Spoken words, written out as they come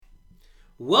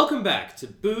Welcome back to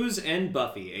Booze and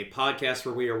Buffy, a podcast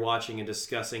where we are watching and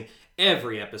discussing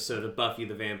every episode of Buffy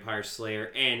the Vampire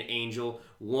Slayer and Angel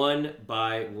one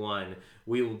by one.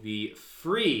 We will be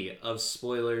free of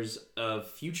spoilers of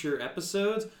future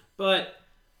episodes, but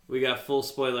we got full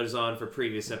spoilers on for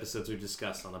previous episodes we've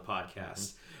discussed on the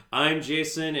podcast. I'm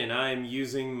Jason, and I'm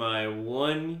using my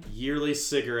one yearly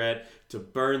cigarette to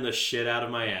burn the shit out of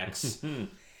my ex.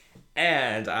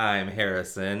 And I'm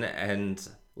Harrison, and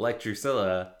like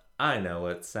Drusilla, I know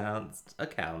what sounds a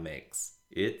cow makes.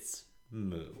 It's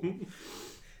moo.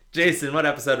 Jason, what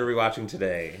episode are we watching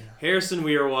today? Harrison,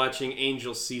 we are watching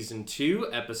Angel Season 2,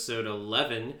 Episode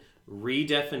 11,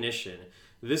 Redefinition.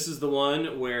 This is the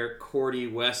one where Cordy,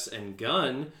 Wes, and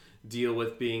Gunn deal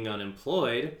with being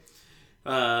unemployed.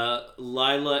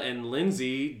 Lila and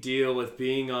Lindsay deal with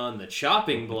being on the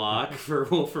chopping block for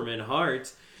Wolfram and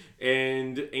Hart.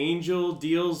 And Angel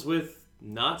deals with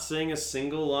not saying a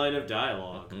single line of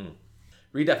dialogue.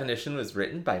 Redefinition was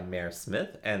written by Mare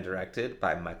Smith and directed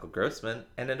by Michael Grossman,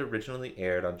 and it originally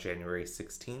aired on January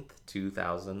 16th,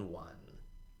 2001.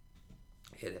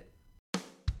 Hit it.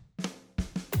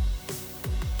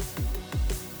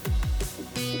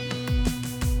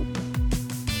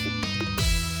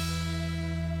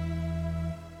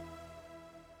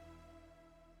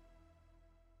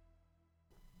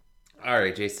 All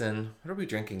right, Jason, what are we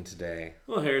drinking today?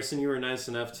 Well, Harrison, you were nice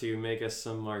enough to make us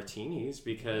some martinis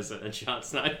because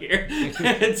John's not here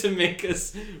to make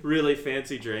us really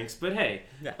fancy drinks. But hey,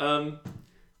 I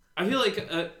feel like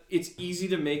it's easy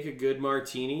to make a good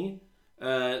martini.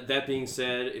 That being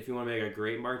said, if you want to make a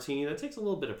great martini, that takes a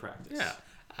little bit of practice.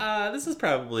 Yeah. This is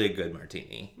probably a good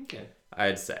martini. Okay.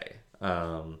 I'd say.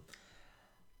 All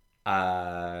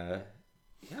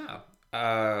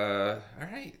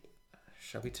right.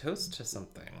 Shall we toast to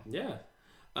something? Yeah.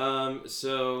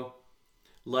 So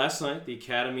last night the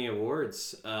Academy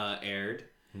Awards aired.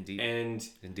 Indeed. And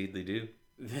indeed they do.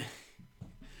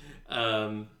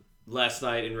 Last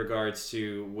night, in regards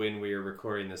to when we are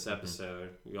recording this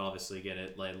episode, we obviously get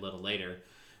it a little later.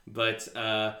 But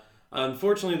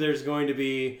unfortunately, there's going to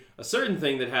be a certain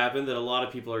thing that happened that a lot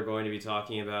of people are going to be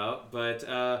talking about. But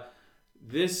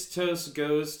this toast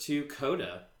goes to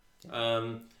Coda.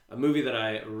 A movie that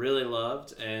I really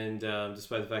loved, and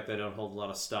despite the fact that I don't hold a lot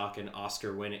of stock in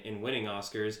winning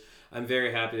Oscars, I'm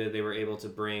very happy that they were able to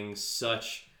bring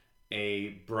such a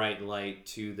bright light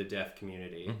to the deaf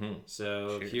community. Mm-hmm.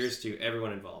 So cheers. Here's to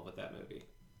everyone involved with that movie.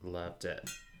 Loved it.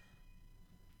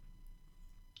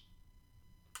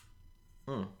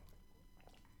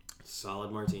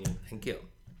 Solid martini. Thank you.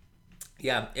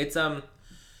 Yeah, it's yeah,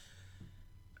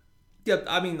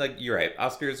 I mean, like, you're right.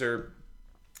 Oscars are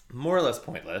more or less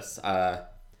pointless. I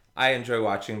enjoy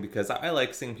watching because I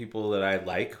like seeing people that I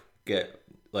like get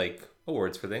like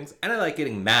awards for things, and I like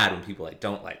getting mad when people I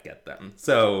don't like get them.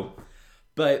 So,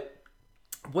 but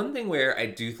one thing where I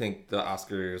do think the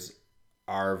Oscars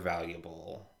are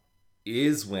valuable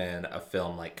is when a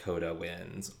film like Coda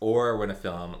wins, or when a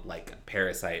film like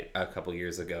Parasite a couple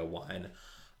years ago won.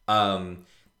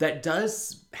 That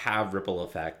does have ripple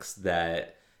effects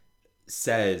that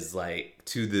says, like,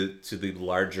 to the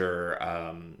larger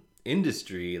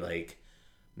industry, like,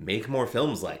 make more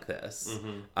films like this.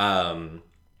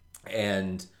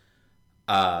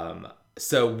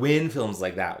 So when films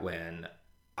like that win,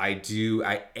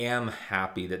 I am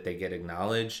happy that they get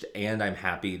acknowledged, and I'm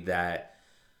happy that,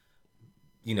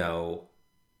 you know,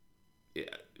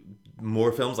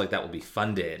 more films like that will be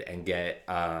funded and get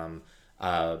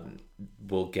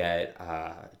will get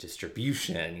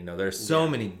distribution. You know, there's so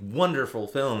many wonderful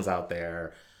films out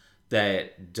there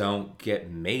that don't get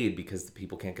made because the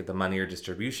people can't get the money or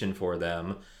distribution for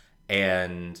them,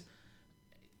 and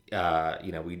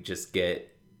you know, we just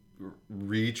get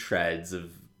retreads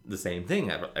of the same thing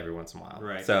every once in a while.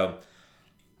 Right. So,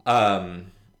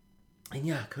 and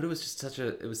yeah, Coda was just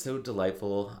it was so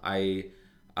delightful.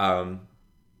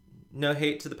 No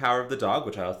hate to The Power of the Dog,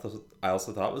 which I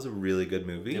also thought was a really good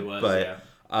movie. It was, but,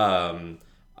 yeah.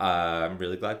 I'm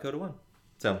really glad Coda won.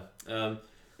 So, and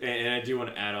I do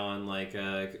want to add on, like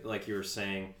you were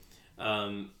saying,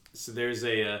 so there's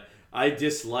I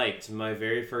disliked my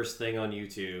very first thing on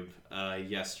YouTube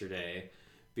yesterday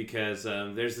because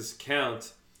there's this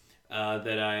account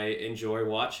that I enjoy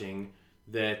watching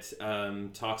that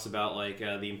talks about, like,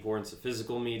 the importance of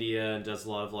physical media and does a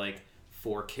lot of, like,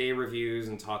 4K reviews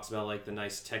and talks about, like, the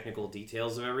nice technical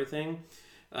details of everything.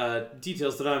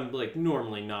 Details that I'm, like,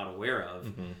 normally not aware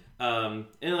of. And,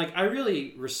 like, I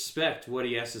really respect what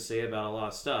he has to say about a lot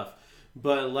of stuff.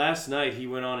 But last night he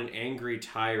went on an angry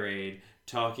tirade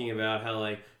talking about how,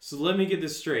 like, so let me get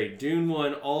this straight. Dune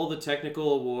won all the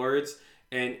technical awards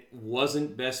and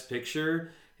wasn't Best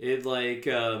Picture. It like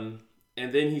and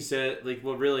then he said, like,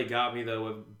 what really got me though,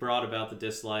 what brought about the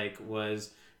dislike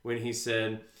was when he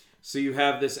said, so you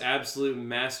have this absolute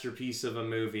masterpiece of a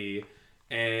movie,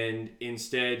 and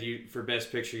instead you, for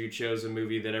Best Picture, you chose a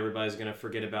movie that everybody's going to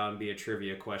forget about and be a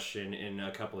trivia question in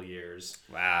a couple of years.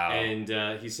 Wow.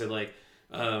 And he said, like,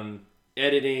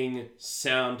 editing,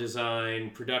 sound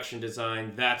design, production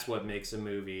design, that's what makes a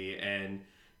movie. And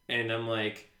I'm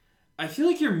like, I feel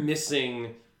like you're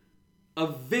missing a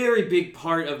very big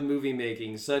part of movie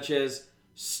making, such as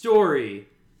story,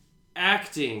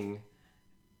 acting,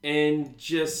 and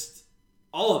just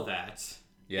all of that.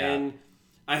 Yeah. And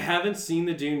I haven't seen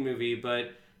the Dune movie,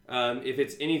 but if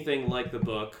it's anything like the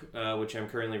book, which I'm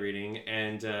currently reading,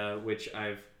 and which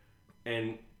I've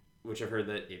heard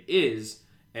that it is,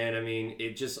 and I mean,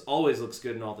 it just always looks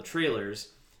good in all the trailers.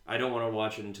 I don't want to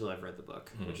watch it until I've read the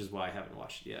book, which is why I haven't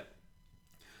watched it yet.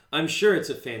 I'm sure it's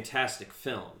a fantastic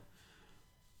film.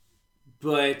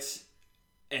 But,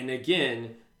 and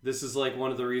again, this is like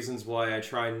one of the reasons why I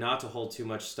try not to hold too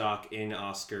much stock in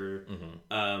Oscar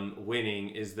winning,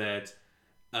 is that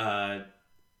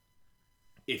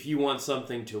if you want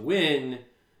something to win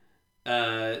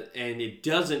and it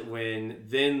doesn't win,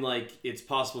 then like it's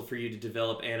possible for you to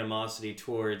develop animosity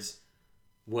towards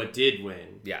what did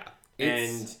win. Yeah.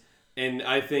 And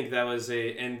I think that was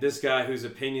and this guy whose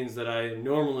opinions that I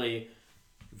normally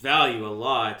value a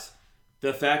lot,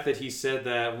 the fact that he said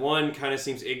that, one, kind of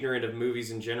seems ignorant of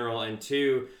movies in general, and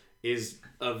two,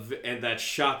 and that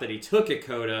shot that he took at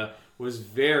Coda was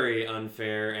very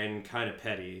unfair and kind of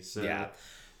petty. So yeah,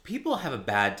 people have a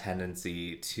bad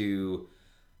tendency to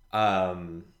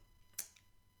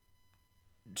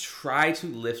try to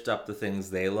lift up the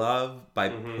things they love by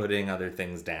putting other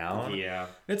things down. Yeah.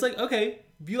 It's like, okay,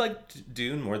 if you liked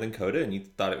Dune more than Coda and you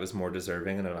thought it was more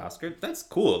deserving of an Oscar, that's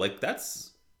cool. Like, that's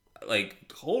like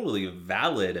totally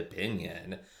valid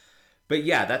opinion. But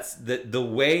yeah, that's the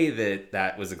way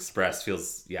that was expressed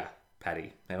feels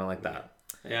petty. I don't like that.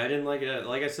 Yeah, I didn't like it.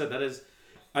 Like I said,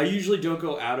 I usually don't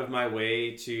go out of my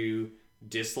way to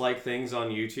dislike things on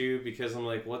YouTube because I'm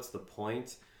like, what's the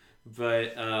point?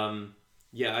 But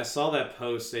I saw that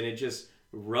post and it just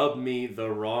rubbed me the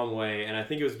wrong way, and I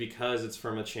think it was because it's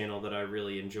from a channel that I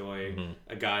really enjoy,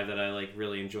 a guy that I like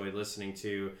really enjoy listening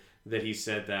to, that he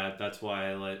said that. That's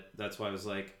why I was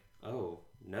like, oh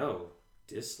no,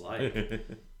 dislike.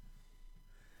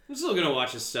 I'm still gonna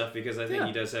watch his stuff because I think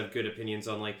he does have good opinions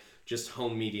on like just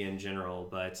home media in general.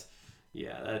 But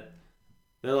yeah,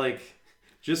 they're like,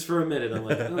 just for a minute I'm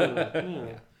like, oh.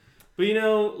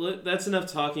 But that's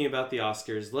enough talking about the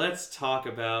Oscars. Let's talk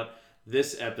about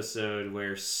this episode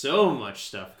where so much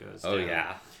stuff goes down. Oh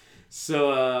yeah.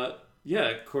 So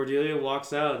Cordelia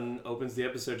walks out and opens the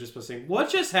episode just by saying,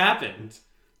 "What just happened?"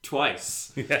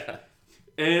 Twice. Yeah.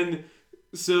 And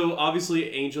so obviously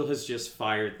Angel has just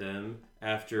fired them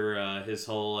after his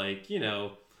whole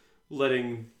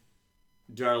letting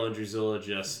Darla and Drusilla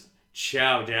just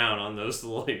chow down on those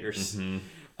lawyers.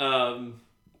 I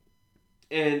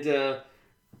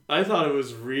thought it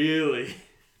was really,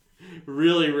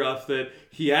 really rough that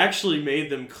he actually made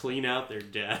them clean out their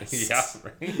desks. Yeah,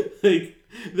 right. Like,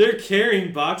 they're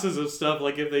carrying boxes of stuff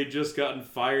like if they'd just gotten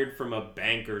fired from a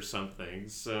bank or something.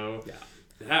 So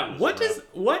that was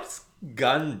what's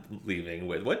Gunn leaving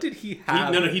with? What did he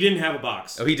have? He didn't have a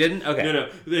box. Oh, he didn't? Okay. No.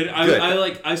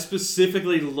 I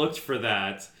specifically looked for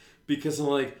that because I'm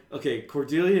like, okay,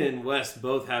 Cordelia and West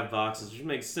both have boxes, which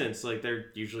makes sense. Like, they're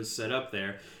usually set up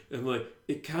there. I'm like,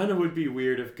 it kind of would be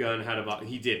weird if Gunn had a box.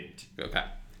 He didn't. Okay.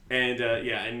 And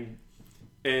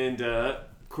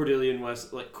Cordelia and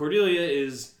West, like, Cordelia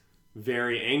is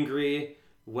very angry.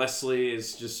 Wesley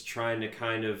is just trying to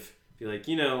kind of be like,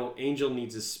 Angel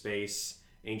needs his space.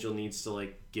 Angel needs to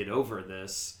like get over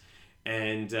this.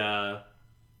 And Gunn's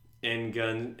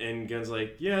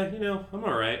like, yeah, I'm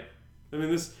all right. I mean,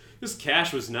 this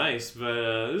cash was nice,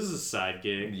 but this is a side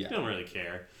gig. Yeah. Don't really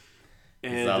care.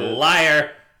 And, he's a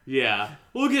liar. Yeah,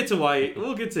 we'll get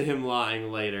to him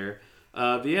lying later.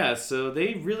 So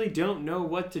they really don't know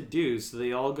what to do, so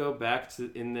they all go back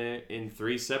to in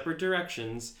three separate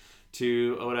directions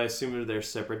to what I assume are their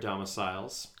separate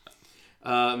domiciles.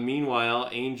 Meanwhile,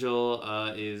 Angel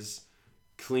is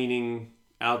cleaning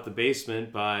out the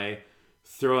basement by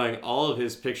throwing all of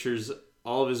his pictures,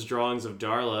 all of his drawings of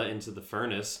Darla into the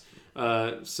furnace,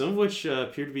 some of which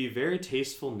appear to be very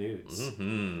tasteful nudes.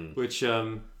 Which,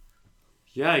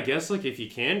 I guess like if you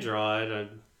can draw it,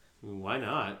 why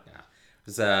not? Yeah. It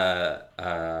was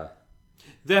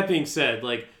That being said,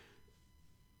 like,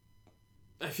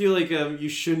 I feel like you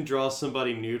shouldn't draw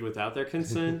somebody nude without their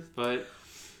consent, but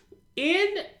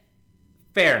in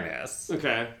fairness,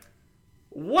 Okay.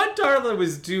 what Darla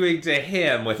was doing to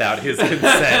him without his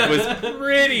consent was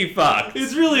pretty fucked.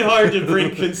 It's really hard to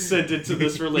bring consent into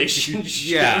this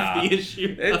relationship. Yeah. The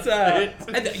issue. It's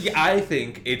I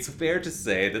think it's fair to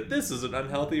say that this is an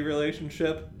unhealthy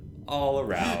relationship all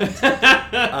around.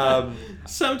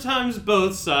 Sometimes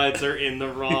both sides are in the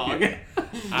wrong.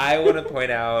 I want to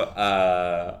point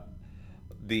out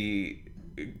the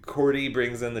Cordy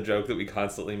brings in the joke that we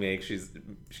constantly make. She's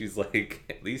like,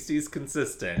 at least he's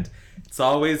consistent. It's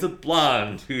always a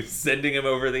blonde who's sending him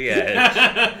over the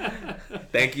edge.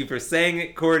 Thank you for saying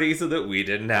it, Cordy, so that we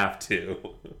didn't have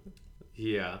to.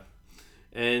 Yeah.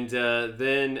 And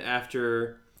then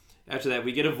after that,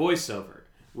 we get a voiceover.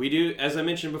 We do, as I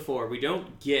mentioned before, we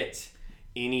don't get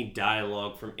any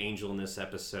dialogue from Angel in this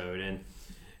episode, and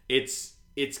it's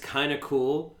kind of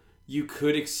cool. You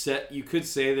could say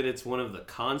that it's one of the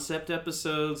concept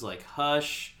episodes, like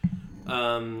Hush,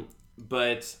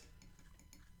 but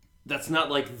that's not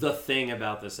like the thing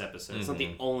about this episode. It's not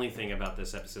the only thing about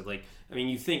this episode. Like, I mean,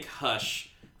 you think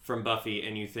Hush from Buffy,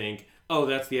 and you think, oh,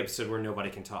 that's the episode where nobody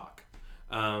can talk.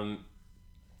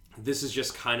 This is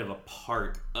just kind of a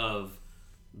part of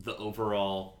the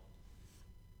overall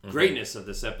greatness of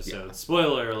this episode. Yeah.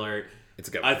 Spoiler alert. It's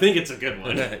a good one. I think it's a good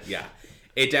one. Yeah.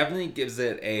 It definitely gives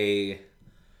it a...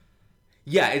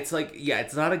 Yeah, it's like... Yeah,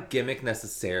 it's not a gimmick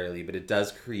necessarily, but it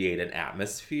does create an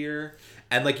atmosphere.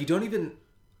 And, like, you don't even...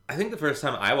 I think the first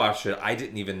time I watched it, I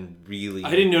didn't even really...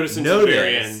 I didn't notice until the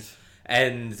very end.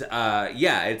 And,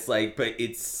 yeah, it's like... But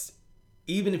it's...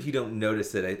 Even if you don't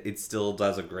notice it, it still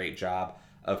does a great job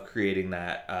of creating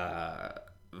that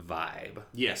vibe.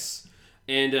 Yes.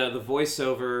 And the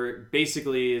voiceover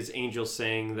basically is Angel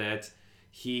saying that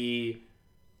he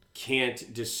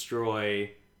can't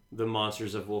destroy the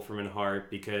monsters of Wolfram and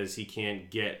Hart because he can't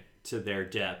get to their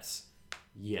depths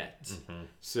yet. Mm-hmm.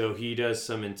 So he does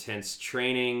some intense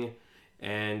training,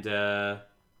 and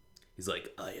he's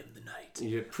like, "I am the night."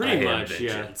 Yeah, pretty much,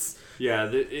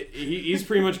 yeah. He's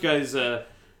pretty much got his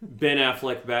Ben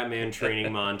Affleck Batman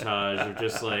training montage of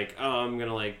just like, oh, I'm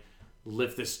gonna like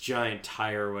lift this giant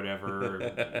tire or whatever,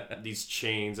 or these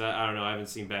chains. I don't know. I haven't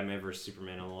seen Batman vs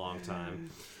Superman in a long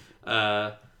time.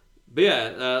 But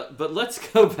yeah, but let's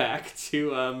go back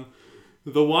to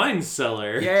the wine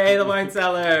cellar. Yay, the wine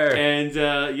cellar! And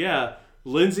yeah,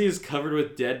 Lindsay is covered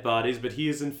with dead bodies, but he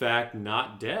is in fact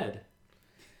not dead.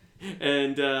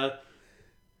 And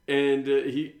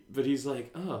he's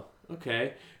like, oh,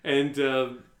 okay. And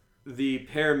the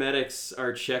paramedics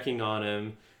are checking on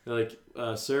him. They're like,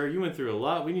 sir, you went through a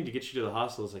lot. We need to get you to the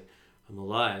hospital. It's like, I'm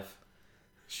alive.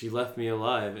 She left me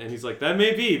alive. And he's like, that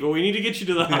may be, but we need to get you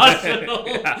to the hospital.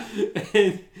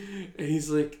 and he's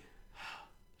like,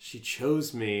 she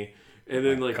chose me. And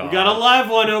then, like, God. We got a live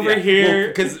one over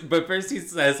here. Well, but first he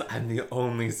says, I'm the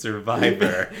only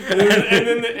survivor. and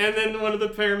then one of the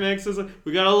paramedics says,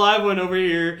 we got a live one over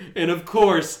here. And of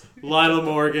course, Lila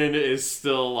Morgan is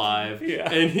still alive. Yeah.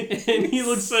 And he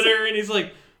looks at her and he's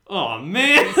like, oh,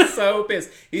 man. He's so pissed.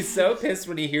 He's so pissed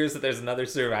when he hears that there's another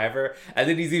survivor. And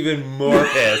then he's even more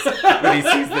pissed when he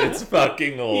sees that it's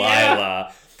fucking Lila.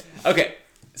 Yeah. Okay,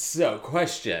 so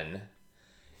question.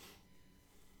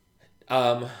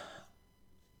 I'm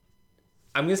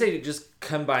going to say just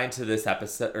confined to this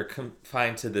episode,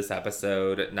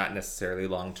 not necessarily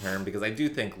long-term, because I do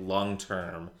think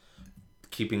long-term,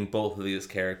 keeping both of these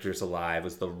characters alive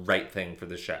was the right thing for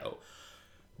the show.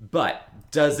 But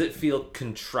does it feel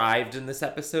contrived in this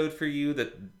episode for you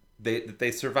that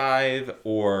they survive,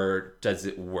 or does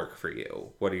it work for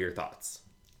you? What are your thoughts?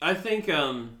 I think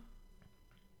I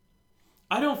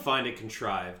don't find it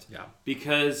contrived. Yeah.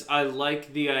 Because I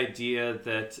like the idea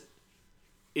that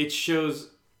it shows...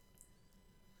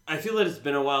 I feel that it's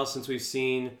been a while since we've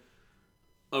taken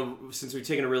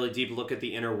a really deep look at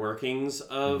the inner workings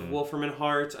of Wolfram and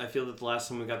Hart. I feel that the last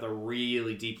time we got the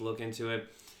really deep look into it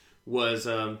was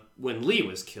when Lee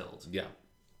was killed. Yeah.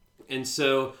 And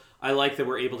so I like that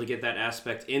we're able to get that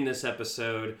aspect in this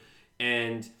episode.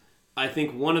 And I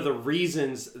think one of the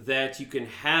reasons that you can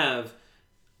have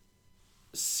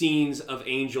scenes of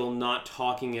Angel not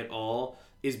talking at all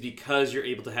is because you're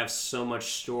able to have so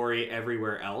much story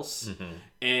everywhere else. Mm-hmm.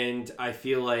 And I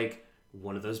feel like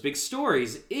one of those big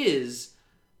stories is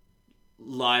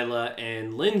Lila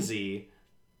and Lindsay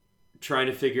trying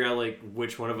to figure out like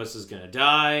which one of us is going to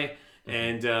die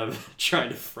and trying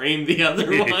to frame the other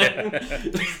one.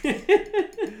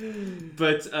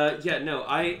 But yeah, no,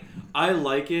 I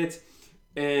like it.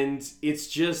 And it's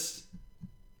just...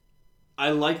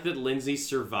 I like that Lindsay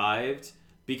survived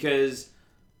because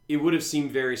it would have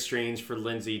seemed very strange for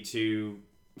Lindsay to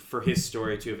for his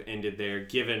story to have ended there,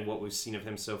 given what we've seen of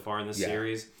him so far in the Yeah.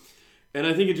 series. And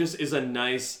I think it just is a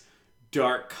nice,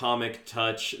 dark comic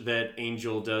touch that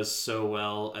Angel does so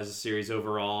well as a series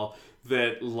overall,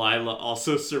 that Lila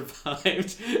also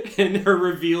survived, and her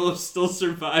reveal of still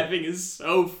surviving is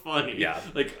so funny. Yeah.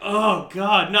 Like, oh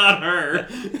god, not her.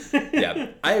 Yeah,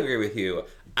 I agree with you.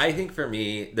 I think for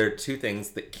me, there are two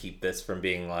things that keep this from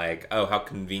being like, oh, how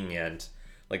convenient.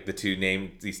 Like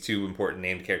these two important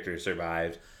named characters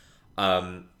survived.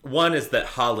 One is that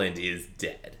Holland is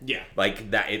dead. Yeah.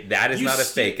 Like that is You not a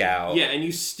sti- fake out. Yeah, and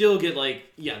you still get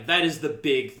that is the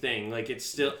big thing. Like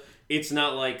it's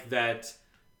not like that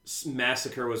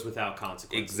massacre was without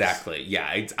consequences. Exactly.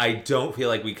 Yeah, I don't feel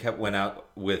like we went out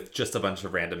with just a bunch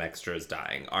of random extras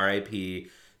dying. R.I.P.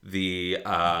 the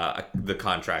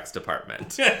contracts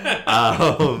department.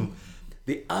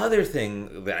 The other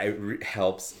thing that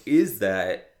helps is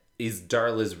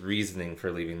Darla's reasoning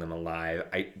for leaving them alive.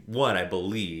 I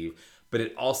believe, but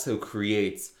it also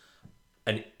creates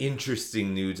an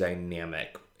interesting new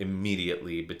dynamic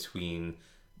immediately between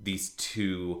these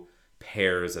two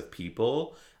pairs of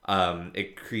people.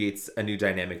 It creates a new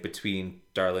dynamic between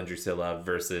Darla and Drusilla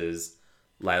versus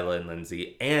Lila and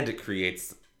Lindsay, and it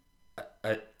creates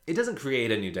it doesn't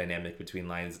create a new dynamic between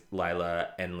Lila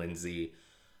and Lindsay,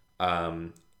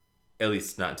 at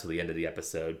least not until the end of the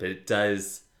episode, but it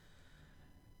does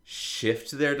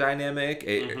shift their dynamic.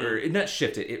 Or not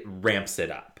shift it, it ramps it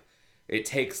up. It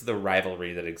takes the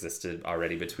rivalry that existed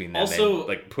already between them Also,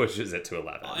 and pushes it to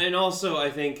 11. And also, I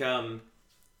think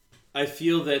I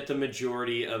feel that the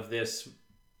majority of the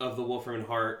Wolfram and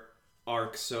Hart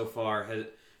arc so far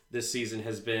this season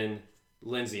has been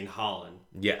Lindsay and Holland.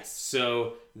 Yes.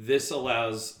 So this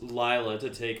allows Lila to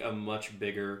take a much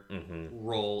bigger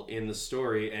role in the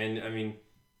story, and I mean,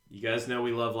 you guys know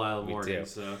we love Lila Morgan,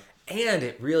 so. And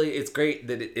it's great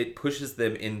that it pushes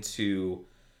them into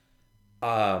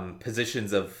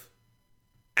positions of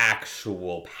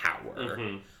actual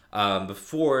power.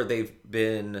 Before they've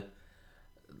been,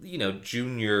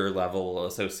 junior level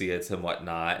associates and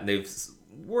whatnot, and they've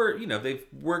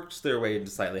worked their way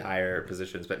into slightly higher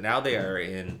positions, but now they are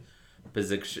in a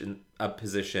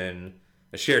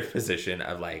shared position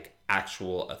of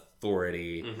actual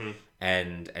authority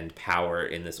and power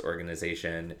in this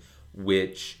organization,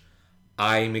 which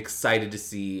I'm excited to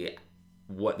see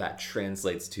what that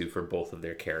translates to for both of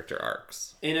their character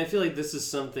arcs. And I feel like this is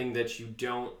something that you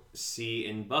don't see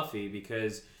in Buffy,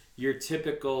 because your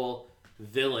typical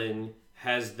villain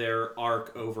has their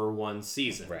arc over one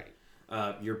season. Right.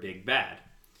 Your big bad.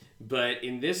 But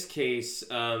in this case,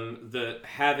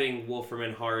 having Wolfram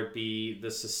and Hart be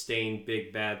the sustained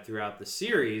big bad throughout the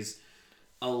series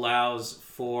allows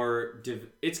for...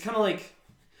 it's kind of like...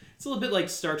 It's a little bit like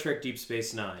Star Trek Deep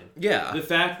Space Nine. Yeah. The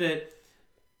fact that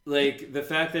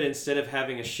instead of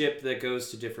having a ship that goes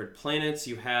to different planets,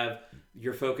 you have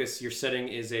your setting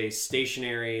is a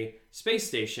stationary space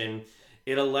station.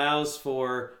 It allows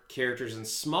for characters in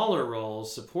smaller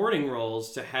roles, supporting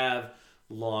roles, to have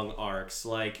long arcs,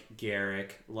 like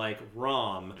Garrick, like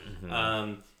Rom.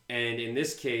 And in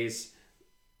this case,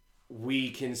 we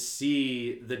can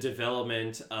see the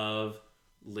development of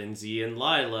Lindsay and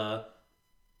Lila,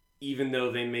 even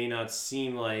though they may not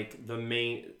seem like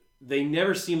they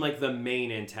never seem like the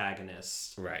main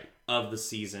antagonists of the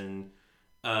season.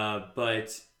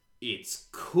 But it's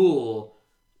cool,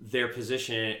 their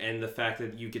position, and the fact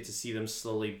that you get to see them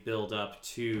slowly build up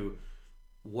to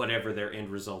whatever their end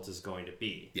result is going to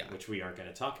be, which we aren't going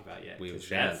to talk about yet.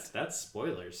 That's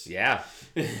spoilers. Yeah.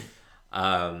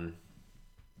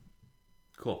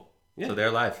 Cool. Yeah. So they're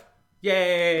alive.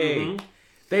 Yay!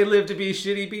 They live to be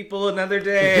shitty people another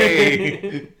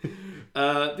day.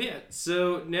 Yeah,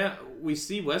 so now we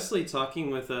see Wesley talking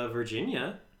with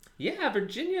Virginia. Yeah,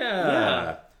 Virginia.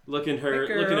 Yeah. Looking at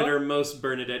her most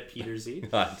Bernadette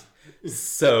Petersy. God,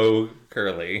 so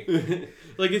curly.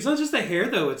 It's not just the hair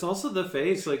though; it's also the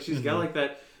face. She's got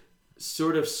that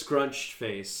sort of scrunched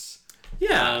face.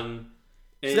 Yeah.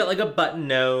 She's got a button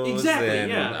nose. Exactly.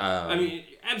 And, yeah. I mean,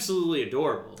 absolutely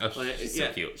adorable. She's so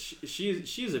cute.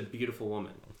 She's a beautiful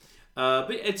woman.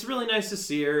 But it's really nice to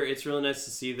see her. It's really nice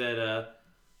to see that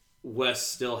Wes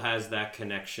still has that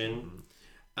connection.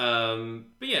 But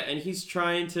yeah, and he's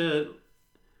trying to...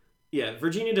 Yeah,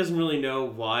 Virginia doesn't really know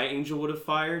why Angel would have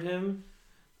fired him.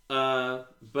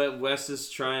 But Wes is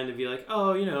trying to be like,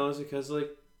 oh, it's because,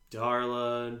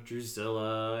 Darla and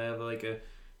Drusilla have, a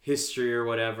history or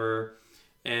whatever.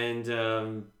 And,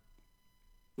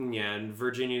 and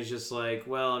Virginia's just like,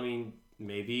 well, I mean,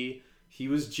 maybe... he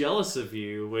was jealous of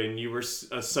you when you were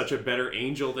such a better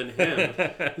angel than him.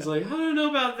 He's like, I don't know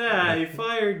about that. He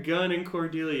fired Gunn and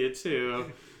Cordelia,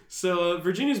 too. So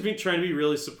Virginia's trying to be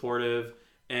really supportive,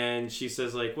 and she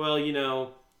says like, well,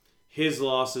 his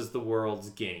loss is the world's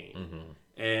gain.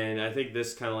 Mm-hmm. And I think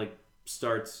this kind of like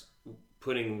starts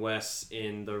putting Wes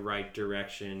in the right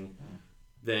direction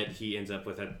that he ends up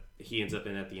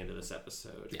in at the end of this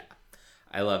episode. Yeah.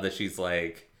 I love that she's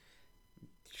like,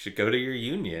 you should go to your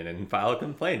union and file a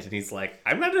complaint. And he's like,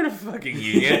 I'm not in a fucking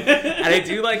union. And I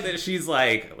do like that she's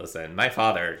like, listen, my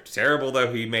father, terrible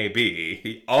though he may be,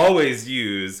 he always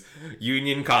used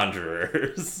union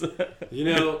conjurers.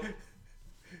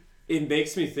 It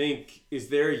makes me think, is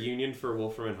there a union for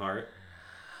Wolfram and Hart?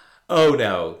 Oh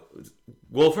no.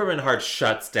 Wolfram and Hart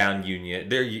shuts down union.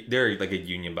 They're like a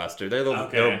union buster. They're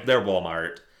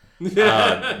Walmart.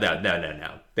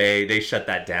 No. They shut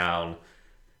that down.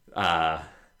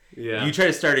 You try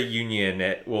to start a union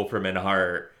at Wolfram and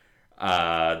Hart,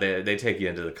 they take you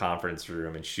into the conference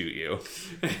room and shoot you.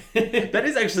 That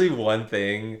is actually one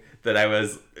thing that I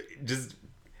was just...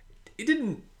 It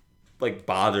didn't like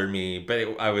bother me,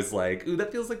 but I was like, ooh,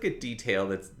 that feels like a detail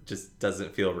that just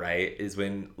doesn't feel right, is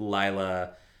when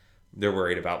Lila... They're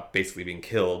worried about basically being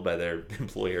killed by their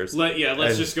employers.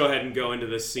 Let's just go ahead and go into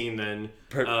this scene then.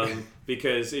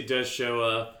 Because it does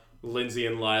show Lindsay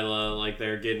and Lila, like,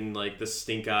 they're getting, like, the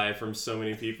stink eye from so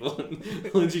many people.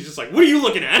 And Lindsay's just like, what are you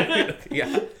looking at? Yeah.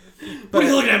 What are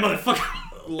you looking at,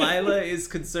 motherfucker? Lila is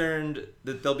concerned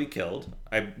that they'll be killed,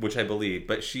 which I believe,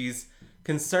 but she's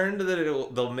concerned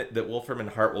that that Wolfram and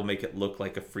Hart will make it look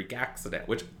like a freak accident,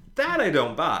 which that I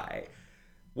don't buy.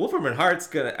 Wolfram and Hart's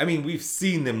gonna... I mean, we've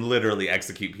seen them literally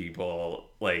execute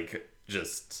people, like,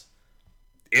 just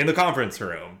in the conference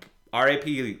room.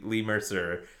 R.I.P. Lee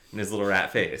Mercer and his little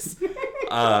rat face.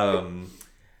 And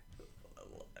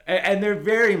they're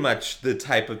very much the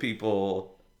type of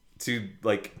people to,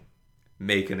 like,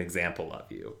 make an example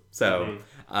of you. So,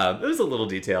 it was a little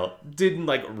detail. Didn't,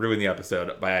 like, ruin the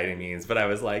episode by any means, but I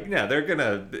was like, no,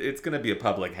 it's gonna be a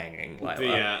public hanging, Lila.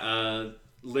 Yeah,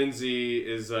 Lindsay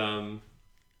is...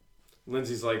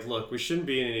 Lindsay's like, look, we shouldn't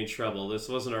be in any trouble. This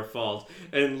wasn't our fault.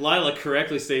 And Lila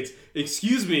correctly states,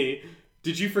 excuse me,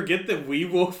 did you forget that we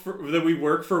work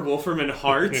for Wolfram and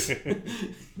Hart?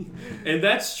 And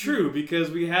that's true,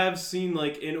 because we have seen,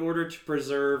 like, in order to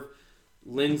preserve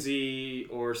Lindsay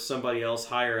or somebody else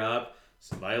higher up,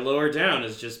 somebody lower down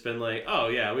has just been like, oh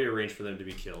yeah, we arranged for them to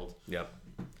be killed. Yep.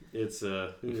 It's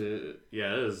it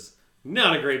is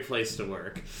not a great place to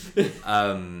work.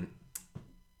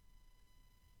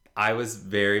 I was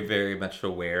very, very much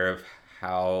aware of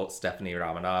how Stephanie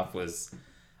Romanoff was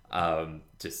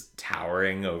just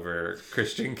towering over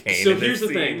Christian Kane. So here's the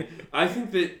thing. I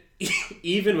think that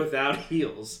even without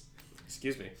heels,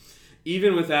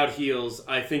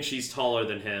 I think she's taller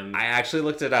than him. I actually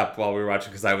looked it up while we were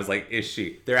watching because I was like, is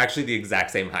she? They're actually the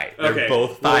exact same height. They're okay.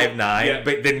 both 5'9",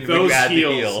 but then when you add the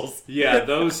heels. Yeah,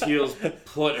 those heels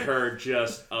put her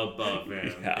just above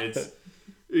him. Yeah.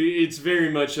 It's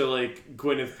very much a, like,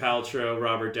 Gwyneth Paltrow,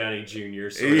 Robert Downey Jr.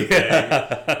 sort of thing.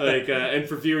 Like, and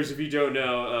for viewers, if you don't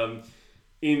know,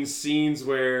 in scenes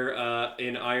where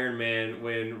in Iron Man,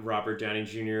 when Robert Downey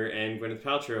Jr. and Gwyneth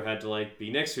Paltrow had to, like, be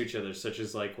next to each other, such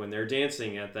as, like, when they're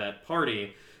dancing at that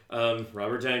party,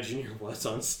 Robert Downey Jr. was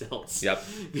on stilts. Yep.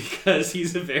 Because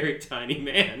he's a very tiny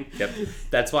man. Yep.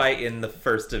 That's why in the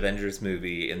first Avengers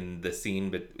movie, in the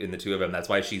scene in the two of them, that's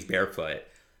why she's barefoot.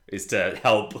 Is to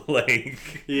help,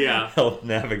 help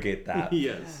navigate that.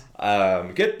 Yes.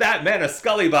 Get that man a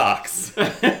Scully box. A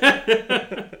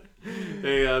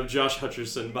Josh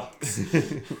Hutcherson box.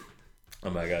 Oh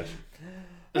my gosh.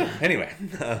 Anyway.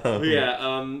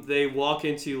 They walk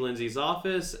into Lindsay's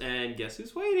office, and guess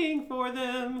who's waiting for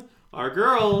them? Our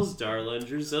girls, Darla and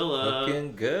Drusilla.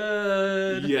 Looking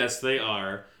good. Yes, they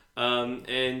are.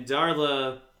 And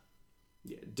Darla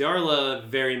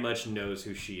very much knows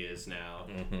who she is now.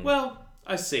 Mm-hmm. Well,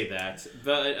 I say that,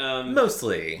 but...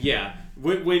 mostly. Yeah.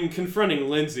 When confronting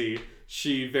Lindsay,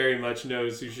 she very much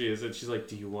knows who she is, and she's like,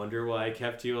 do you wonder why I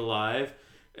kept you alive?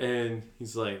 And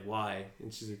he's like, why?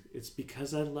 And she's like, it's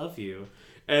because I love you.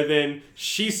 And then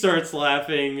she starts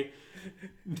laughing...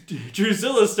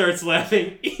 Drusilla starts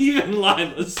laughing. Even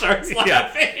Lila starts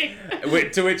laughing. Yeah.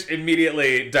 To which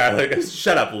immediately Darla goes,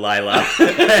 "Shut up, Lila."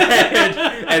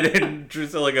 and then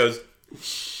Drusilla goes,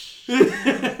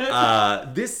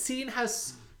 this scene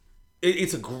has...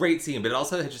 It's a great scene, but it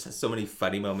also just has so many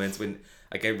funny moments when,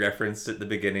 like I referenced at the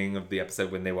beginning of the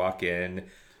episode when they walk in,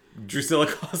 Drusilla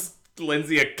calls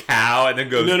Lindsay a cow and then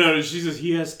goes... No, she says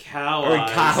he has cow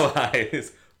eyes. Cow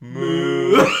eyes.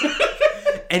 Moo.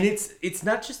 And it's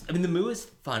not just... I mean, the moo is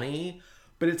funny,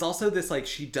 but it's also this, like,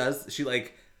 she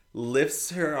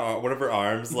lifts one of her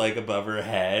arms like above her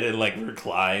head and like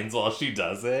reclines while she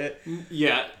does it.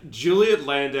 Yeah, Juliet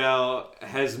Landau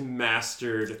has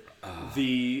mastered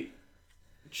the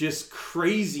just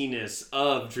craziness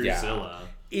of Drusilla.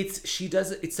 Yeah.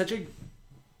 It's such a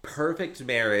perfect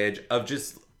marriage of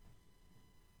just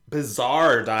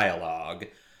bizarre dialogue.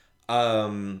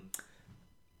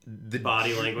 The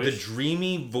body language, the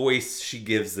dreamy voice she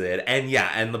gives it,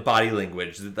 and the body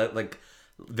language, that like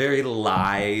very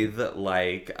lithe,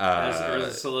 like as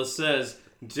Ursula says,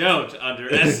 don't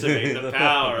underestimate the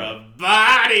power of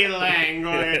body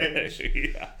language.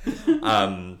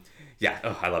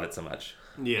 I love it so much.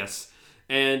 Yes,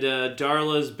 and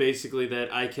Darla's basically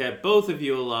that I kept both of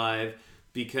you alive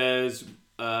because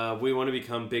we want to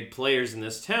become big players in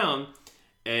this town.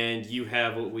 And you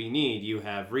have what we need. You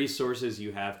have resources.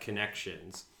 You have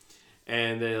connections.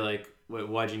 And they're like,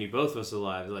 why'd you need both of us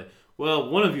alive? They're like, well,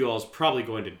 one of you all is probably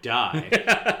going to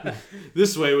die.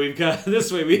 This way we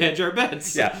hedge our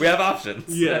bets. Yeah, we have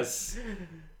options. Yes.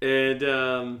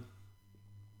 And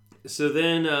so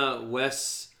then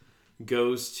Wes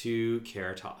goes to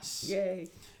Caritas. Yay.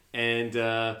 And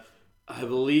I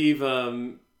believe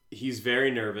he's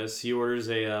very nervous. He orders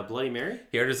a Bloody Mary.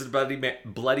 He orders a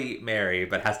Bloody Mary,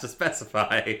 but has to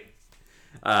specify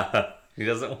he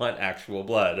doesn't want actual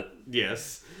blood.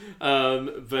 Yes.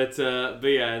 But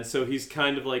yeah, and so he's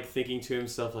kind of like thinking to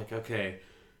himself, like, okay,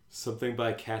 something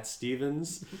by Cat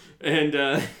Stevens. And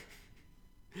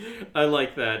I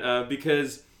like that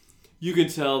because you can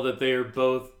tell that they are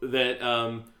both, that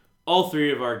all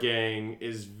three of our gang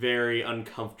is very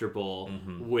uncomfortable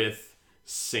with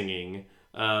singing.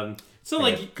 It's not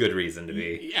like good reason to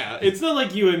be. Yeah, it's not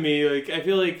like you and me. Like, I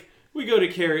feel like we go to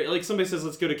karaoke. Like, somebody says,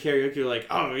 "Let's go to karaoke." You're like,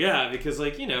 "Oh yeah," because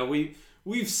like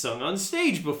we've sung on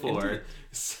stage before. Indeed.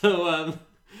 So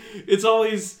it's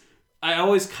always, I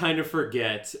always kind of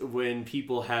forget when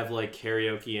people have like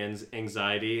karaoke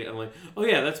anxiety. I'm like, oh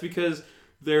yeah, that's because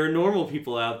there are normal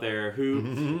people out there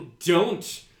who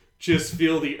don't just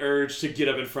feel the urge to get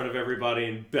up in front of everybody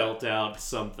and belt out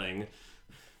something.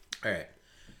 All right.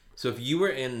 So if you were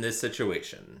in this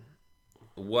situation,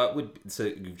 so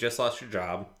you've just lost your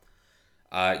job,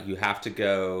 you have to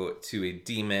go to a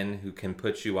demon who can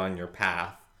put you on your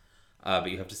path, but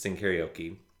you have to sing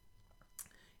karaoke.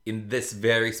 In this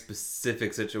very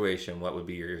specific situation, what would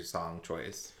be your song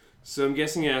choice? So I'm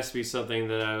guessing it has to be something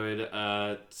that I would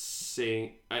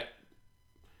sing. I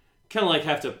kind of like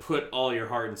have to put all your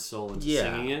heart and soul into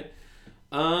singing it.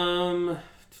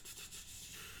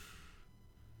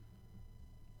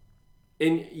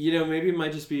 And, maybe it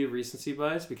might just be a recency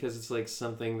bias because it's, like,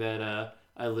 something that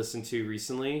I listened to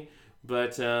recently.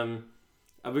 But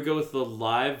I would go with the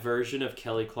live version of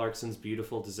Kelly Clarkson's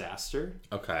Beautiful Disaster.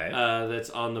 Okay. That's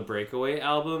on the Breakaway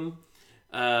album.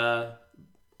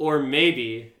 Or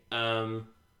maybe On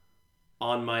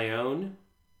My Own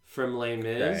from Les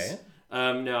Mis. Okay.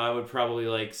 No, I would probably,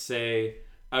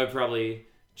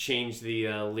 change the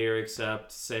lyrics up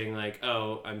to saying like,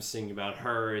 oh, I'm singing about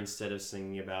her instead of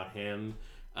singing about him.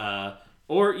 Or,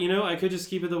 I could just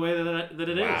keep it the way that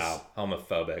it is. Wow,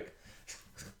 homophobic.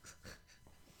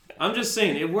 I'm just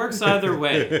saying, it works either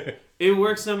way. It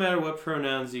works no matter what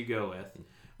pronouns you go with.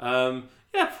 Yeah,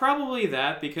 probably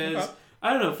that because,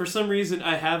 I don't know, for some reason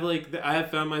I have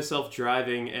found myself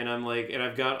driving and and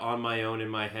I've got On My Own in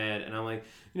my head and I'm like,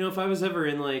 if I was ever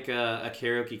in like a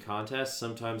karaoke contest,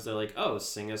 sometimes they're like, oh,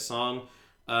 sing a song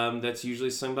that's usually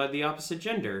sung by the opposite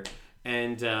gender.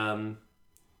 And,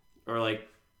 or like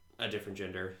a different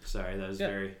gender. Sorry, that was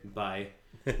very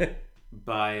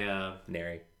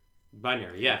Nary.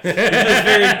 Binary, yeah. It was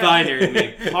very binary to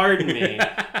me. Pardon me.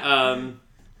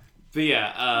 But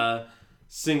yeah,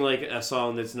 sing like a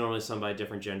song that's normally sung by a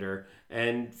different gender.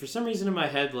 And for some reason in my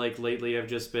head, like lately I've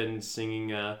just been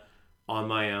singing On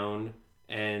My Own.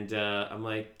 And I'm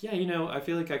like, yeah, I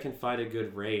feel like I can find a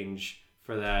good range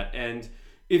for that. And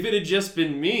if it had just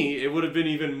been me, it would have been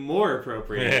even more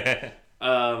appropriate.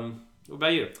 What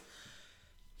about you?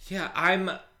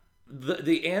 Yeah,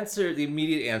 the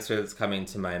immediate answer that's coming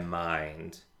to my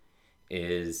mind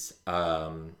is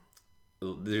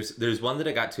there's one that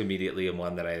I got to immediately and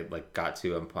one that I got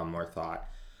to upon more thought.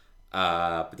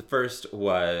 But the first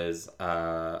was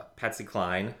Patsy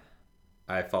Cline,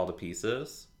 I Fall to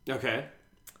Pieces. Okay.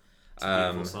 It's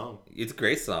a beautiful song. It's a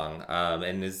great song.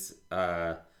 And as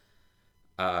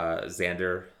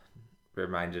Xander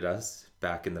reminded us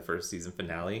back in the first season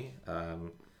finale,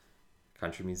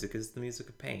 country music is the music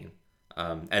of pain.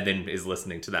 And then is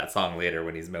listening to that song later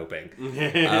when he's moping.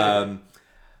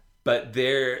 But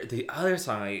the other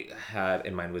song I had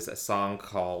in mind was a song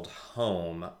called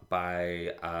Home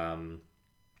by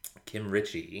Kim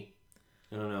Ritchie.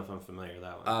 I don't know if I'm familiar with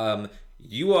that one.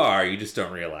 You are. You just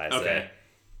don't realize Okay.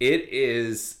 it. It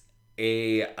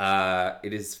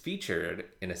is featured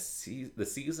in the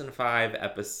season 5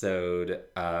 episode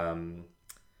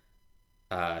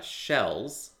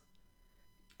Shells.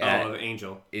 Of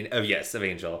Angel. Of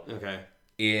Angel. Okay.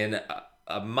 In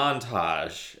a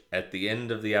montage at the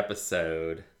end of the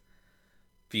episode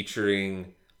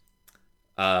featuring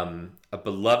a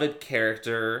beloved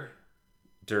character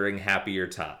during happier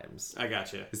times. I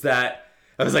gotcha. Is that...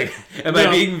 I was like, am I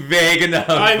being vague enough?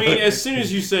 I mean, as soon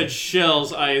as you said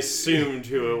Shells, I assumed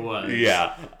who it was.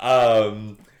 Yeah.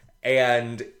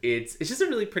 And it's just a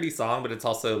really pretty song, but it's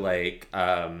also like...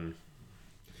 I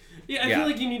feel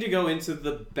like you need to go into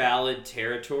the ballad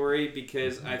territory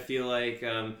because I feel like...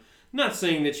 not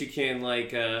saying that you can,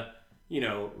 like,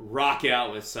 rock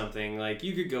out with something. Like,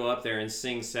 you could go up there and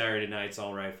sing Saturday Night's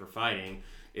All Right for Fighting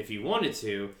if you wanted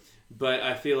to. But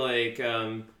I feel like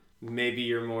maybe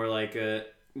you're more like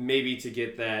maybe to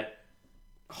get that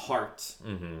heart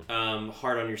on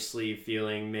your sleeve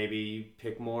feeling, maybe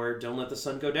pick more Don't Let the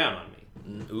Sun Go Down on Me.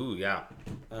 Ooh, yeah.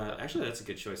 Actually, that's a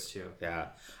good choice, too. Yeah.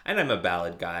 And I'm a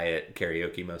ballad guy at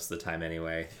karaoke most of the time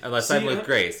anyway. Unless I'm with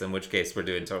Grace, in which case we're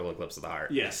doing Total Eclipse of the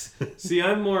Heart. Yes. See,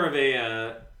 I'm more of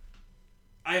a...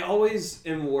 I always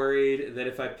am worried that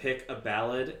if I pick a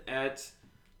ballad at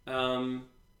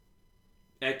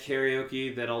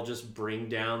karaoke that I'll just bring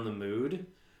down the mood.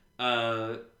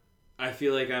 I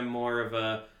feel like I'm more of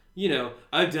a...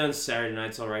 I've done Saturday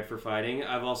Night's All Right for Fighting.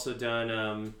 I've also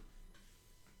done...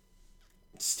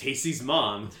 Stacy's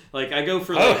Mom. Like, I go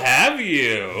for... Oh, have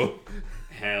you?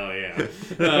 Hell yeah.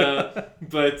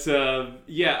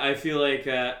 I feel like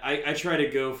I try to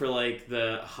go for, like,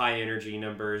 the high energy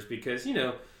numbers because,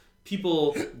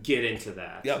 people get into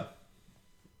that. Yep.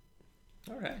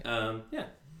 All right.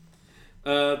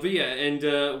 And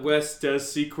Wes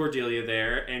does see Cordelia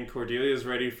there, and Cordelia's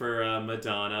ready for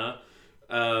Madonna.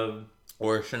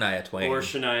 Or Shania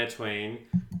Twain.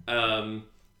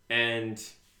 And...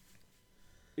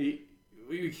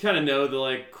 We kind of know that,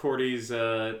 like, Cordy's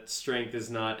strength is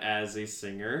not as a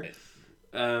singer.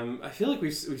 I feel like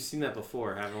we've seen that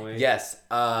before, haven't we? Yes.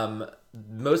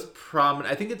 Most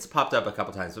prominent... I think it's popped up a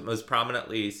couple times, but most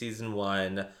prominently, season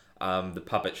 1, the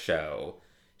puppet show.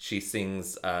 She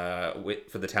sings,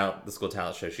 for the school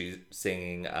talent show, she's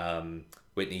singing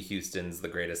Whitney Houston's The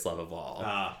Greatest Love of All.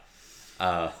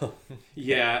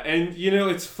 Yeah, and,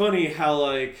 it's funny how,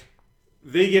 like...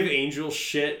 They give Angel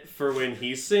shit for when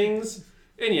he sings.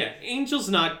 And yeah, Angel's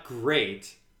not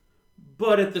great.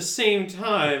 But at the same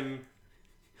time,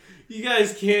 you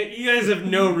guys have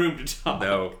no room to talk.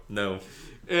 No.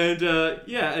 And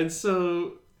and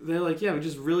so they're like, we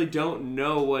just really don't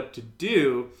know what to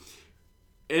do.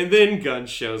 And then Gunn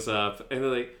shows up and they're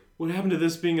like, what happened to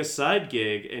this being a side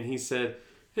gig? And he said,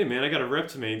 hey man, I got a rep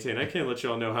to maintain. I can't let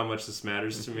y'all know how much this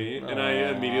matters to me. And I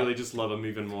immediately just love him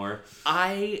even more.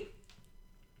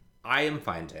 I am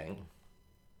finding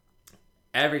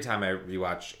every time I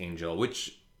rewatch Angel,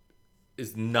 which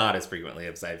is not as frequently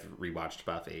as I've rewatched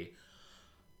Buffy,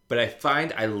 but I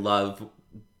find I love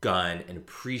Gunn and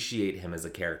appreciate him as a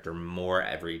character more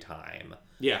every time.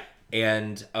 Yeah.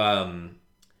 And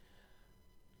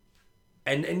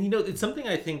it's something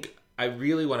I think I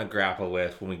really want to grapple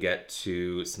with when we get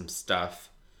to some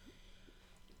stuff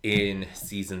in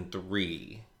season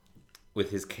 3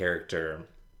 with his character.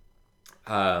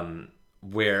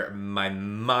 Where my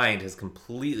mind has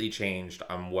completely changed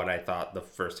on what I thought the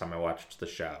first time I watched the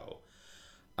show.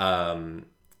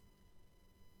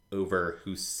 Over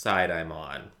whose side I'm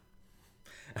on.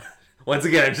 Once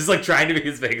again, I'm just like trying to be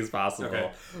as vague as possible.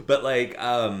 Okay. But like,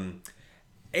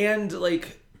 and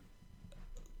like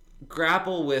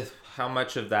grapple with how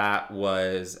much of that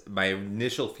was my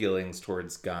initial feelings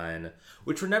towards Gunn,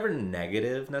 which were never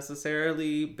negative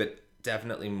necessarily, but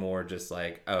definitely more just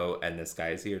like, oh, and this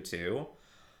guy's here too.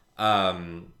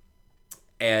 And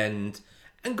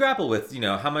grapple with,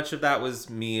 how much of that was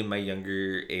me in my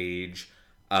younger age,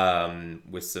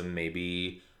 with some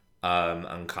maybe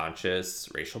unconscious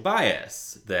racial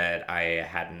bias that I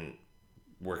hadn't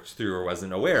worked through or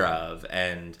wasn't aware of.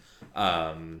 And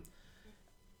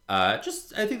I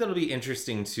think that'll be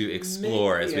interesting to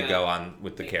explore as we go on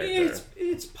with the character.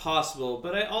 It's possible,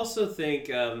 but I also think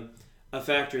a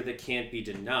factor that can't be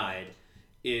denied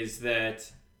is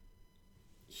that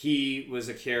he was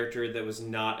a character that was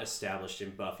not established in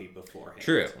Buffy beforehand.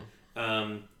 True.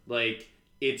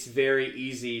 It's very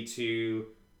easy to,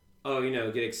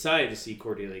 get excited to see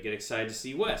Cordelia, get excited to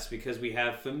see Wes, because we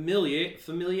have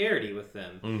familiarity with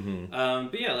them.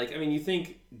 Mm-hmm. You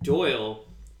think Doyle,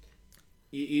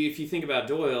 if you think about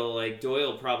Doyle, like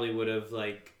Doyle probably would have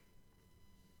like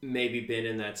maybe been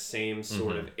in that same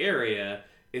sort of area.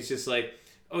 It's just like,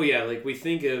 oh yeah, like we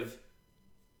think of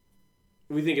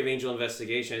Angel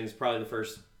Investigations, probably the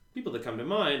first people that come to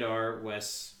mind are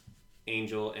Wes,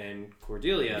 Angel, and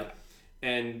Cordelia. Yeah.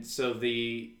 And so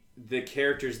the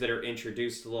characters that are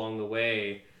introduced along the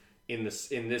way in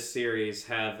this series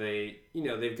have they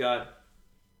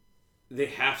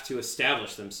have to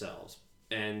establish themselves,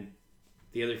 and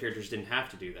the other characters didn't have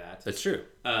to do that. That's true.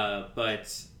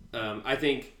 But I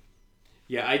think,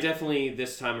 yeah, I definitely,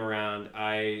 this time around,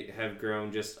 I have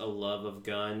grown just a love of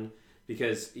Gunn,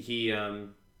 because he's,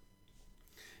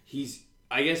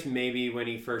 I guess maybe when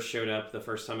he first showed up the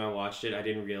first time I watched it, I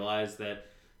didn't realize that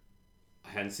I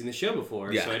hadn't seen the show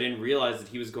before. Yeah. So I didn't realize that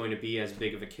he was going to be as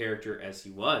big of a character as he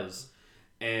was.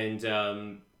 And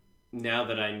now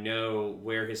that I know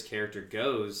where his character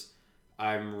goes,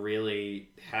 I'm really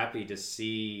happy to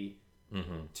see,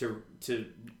 to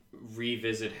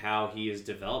revisit how he is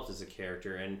developed as a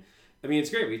character. And I mean, it's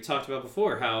great. We talked about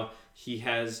before how he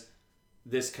has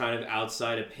this kind of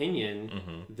outside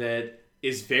opinion that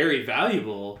is very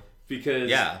valuable,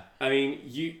 because I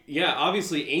mean,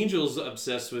 obviously Angel's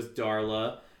obsessed with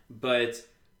Darla, but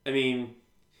I mean,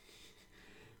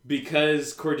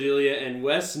 because Cordelia and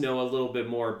Wes know a little bit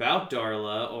more about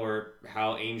Darla or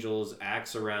how Angel's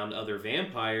acts around other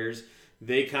vampires,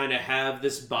 they kind of have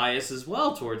this bias as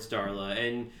well towards Darla,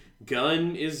 and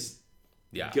Gunn is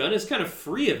kind of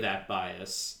free of that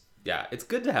bias. Yeah, it's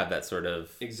good to have that sort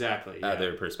of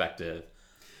other perspective.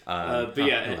 But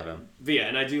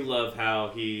and I do love how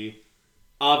he,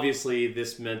 obviously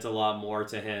this meant a lot more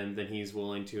to him than he's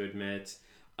willing to admit.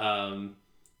 And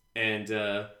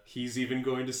he's even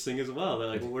going to sing as well. They're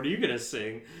like, well, what are you going to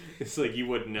sing? It's like, you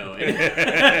wouldn't know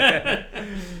it.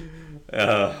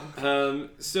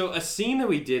 So a scene that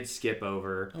we did skip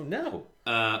over. Oh, no.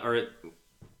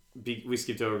 We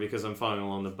skipped over because I'm following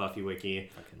along the Buffy wiki.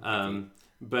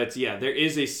 But yeah, there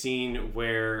is a scene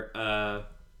where,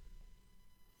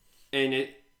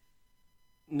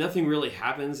 nothing really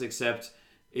happens except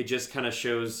it just kind of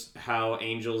shows how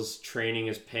Angel's training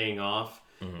is paying off.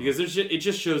 Because it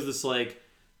just shows this like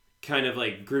kind of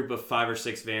like group of 5 or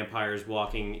 6 vampires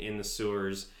walking in the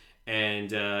sewers,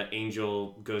 and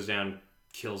Angel goes down,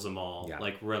 kills them all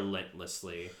like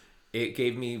relentlessly. It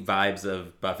gave me vibes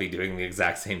of Buffy doing the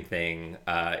exact same thing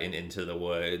in Into the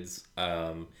Woods.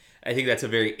 I think that's a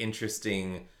very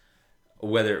interesting,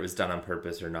 whether it was done on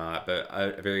purpose or not, but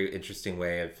a very interesting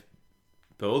way of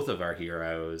both of our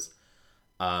heroes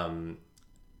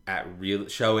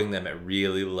showing them at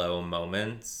really low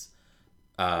moments,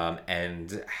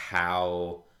 and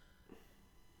how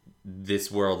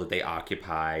this world that they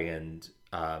occupy and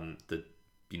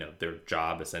their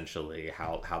job, essentially,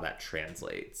 how that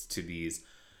translates to these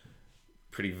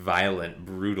pretty violent,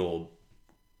 brutal,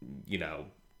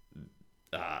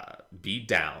 beat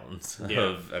downs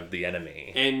of the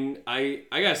enemy. And I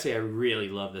gotta say, I really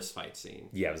love this fight scene.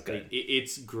 Yeah, it was good. Like,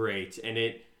 it's great,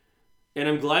 and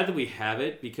I'm glad that we have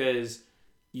it, because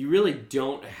you really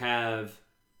don't have,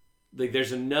 like,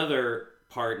 there's another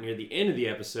part near the end of the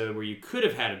episode where you could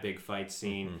have had a big fight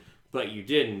scene, but you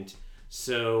didn't.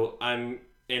 So I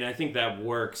think that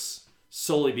works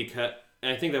solely because,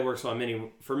 and I think that works for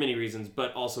many reasons,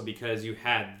 but also because you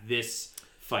had this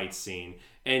fight scene.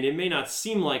 And it may not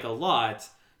seem like a lot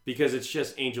because it's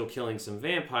just Angel killing some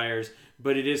vampires,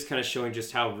 but it is kind of showing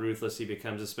just how ruthless he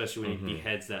becomes, especially when he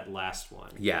beheads that last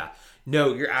one. Yeah.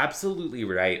 No, you're absolutely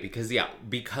right,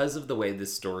 because of the way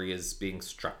this story is being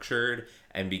structured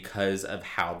and because of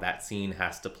how that scene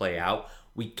has to play out,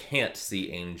 we can't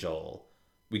see Angel.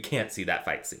 We can't see that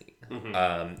fight scene.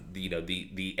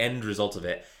 The end result of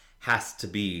it has to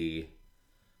be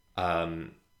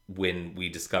when we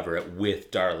discover it with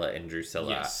Darla and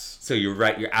Drusilla. Yes. So you're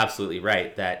right. You're absolutely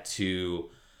right that to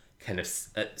kind of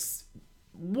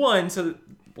one, so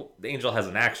the Angel has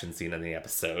an action scene in the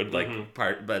episode,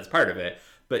 that's part of it.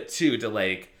 But 2, to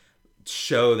like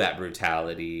show that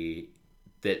brutality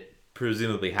that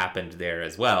presumably happened there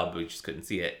as well, but we just couldn't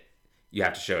see it. You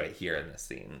have to show it here in this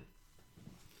scene.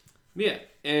 Yeah,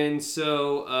 and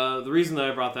so the reason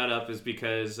that I brought that up is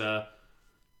because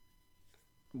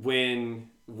when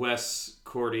Wes,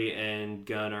 Cordy, and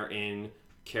Gunn are in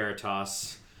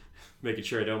Caritas, making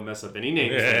sure I don't mess up any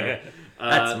names there.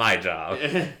 That's my job.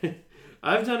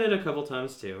 I've done it a couple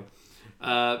times too.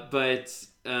 But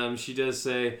she does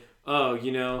say, oh,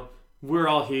 we're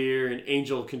all here, and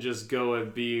Angel can just go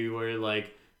and be where,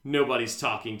 like, nobody's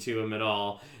talking to him at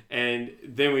all. And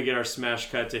then we get our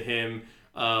smash cut to him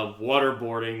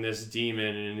waterboarding this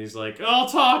demon, and he's like, I'll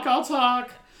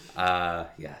talk.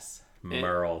 Yes.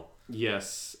 Merle.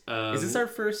 Yes. Is this our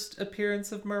first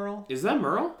appearance of Merle? Is that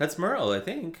Merle? That's Merle, I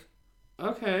think.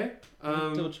 Okay.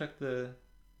 Double check the...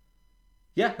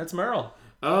 Yeah, that's Merle.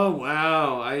 Oh,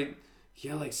 wow. I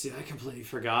completely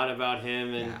forgot about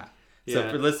him. And Yeah. So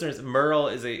for listeners, Merle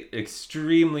is a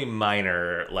extremely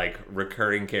minor, like,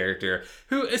 recurring character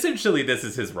who essentially this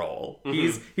is his role.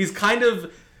 Mm-hmm. He's kind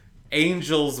of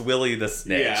Angel's Willie the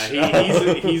Snitch.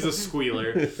 Yeah, he's a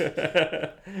squealer.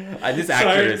 And this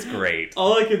actor is great.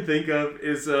 All I can think of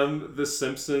is The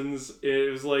Simpsons.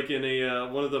 It was like in a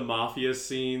one of the mafia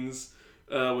scenes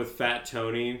with Fat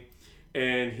Tony,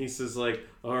 and he says like,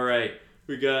 "All right,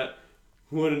 we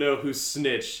want to know who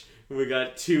snitched." We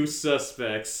got 2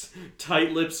 suspects,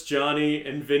 Tight Lips Johnny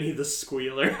and Vinny the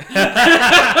Squealer.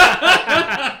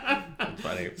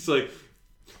 Funny. It's like,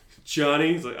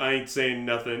 Johnny's like, I ain't saying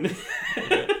nothing.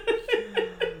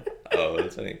 Oh,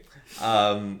 that's funny.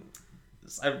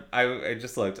 I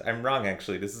just looked. I'm wrong,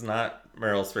 actually. This is not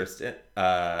Merle's first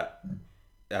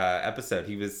episode.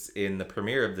 He was in the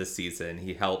premiere of this season.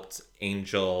 He helped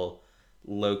Angel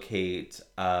locate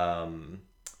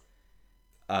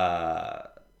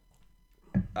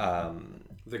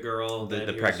the girl,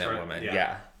 the pregnant woman.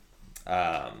 Yeah.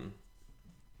 Oh,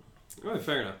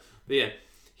 fair enough. But yeah,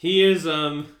 he is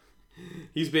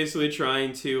he's basically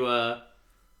trying to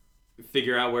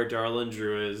figure out where Darla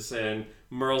Drew is, and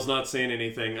Merle's not saying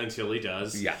anything until he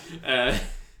does. Yeah.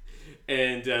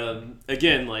 And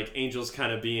again, like, Angel's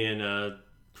kind of being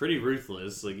pretty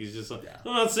ruthless. Like, he's just like,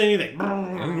 I'm not saying anything.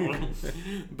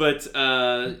 But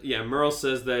yeah, Merle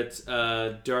says that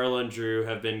Darla and Drew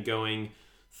have been going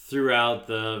throughout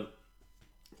the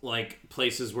like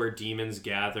places where demons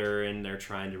gather, and they're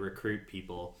trying to recruit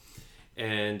people.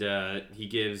 And he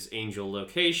gives Angel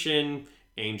location.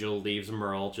 Angel leaves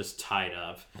Merle just tied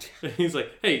up. He's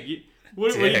like, "Hey,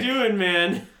 what are you doing,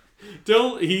 man?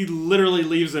 Don't!" He literally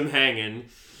leaves him hanging,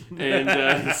 and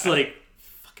it's like,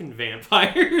 fucking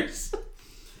vampires.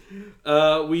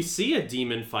 We see a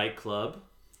demon fight club,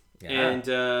 and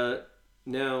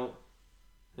now,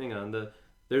 hang on.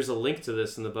 There's a link to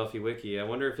this in the Buffy wiki. I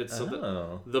wonder if it's something.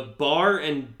 The Bar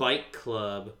and Bite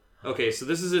Club. Okay, so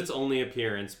this is its only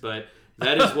appearance, but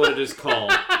that is what it is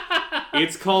called.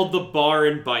 It's called the Bar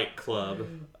and Bite Club.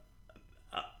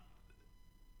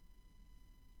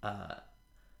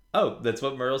 Oh, that's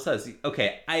what Merle says.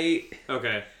 Okay.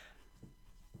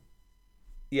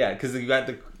 Yeah, because you got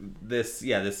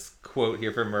this quote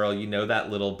here from Merle. You know that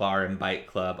little bar and bite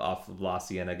club off of La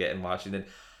Cienega in Washington.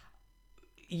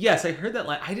 Yes, I heard that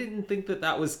line. I didn't think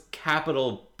that was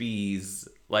capital B's.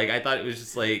 Like, I thought it was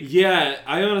just like... Yeah,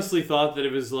 I honestly thought that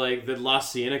it was like that La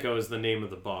Cienega was the name of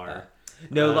the bar.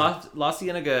 No, La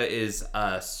Cienega is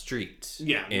a street.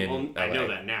 Yeah, I know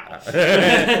that now.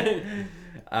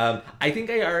 I think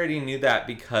I already knew that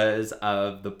because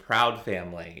of the Proud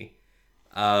Family.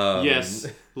 Yes,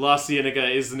 La Cienega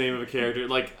is the name of a character.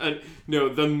 Like, no,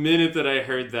 the minute that I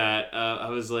heard that, I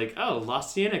was like, oh, La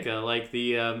Cienega, like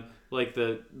the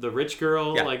rich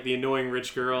girl, like the annoying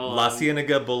rich girl. La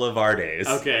Cienega Boulevardes.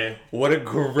 Okay. What a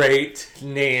great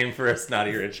name for a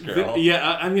snotty rich girl.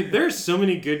 I mean, there's so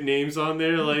many good names on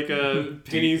there, like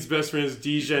Penny's best friend is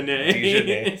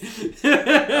Dijonay.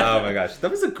 Oh my gosh,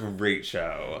 that was a great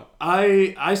show.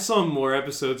 I saw more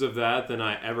episodes of that than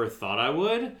I ever thought I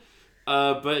would.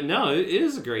 But no, it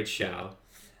is a great show.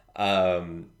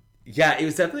 Yeah, it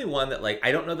was definitely one that, like,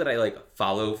 I don't know that I, like,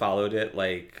 followed it,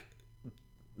 like...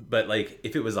 But, like,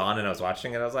 if it was on and I was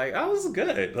watching it, I was like, oh, this is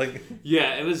good. Like,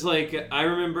 yeah, it was like, I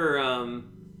remember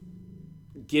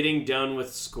getting done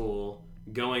with school,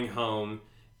 going home,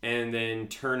 and then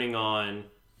turning on,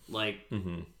 like,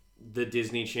 the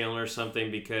Disney Channel or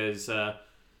something, because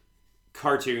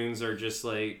cartoons are just,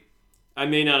 like... I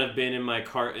may not have been in my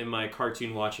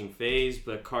cartoon watching phase,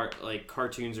 but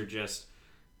cartoons are just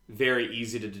very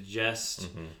easy to digest.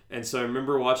 And so I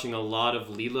remember watching a lot of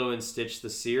Lilo and Stitch the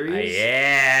series.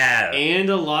 Yeah. And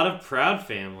a lot of Proud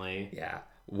Family. Yeah.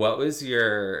 What was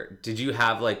did you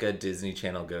have like a Disney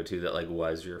Channel go-to that like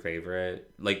was your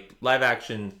favorite? Like live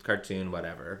action, cartoon,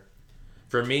 whatever.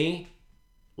 For me,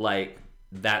 like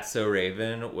That's So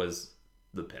Raven was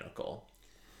the pinnacle.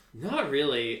 Not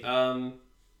really.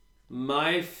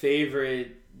 My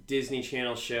favorite Disney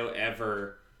Channel show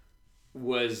ever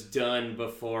was done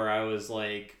before I was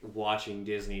like watching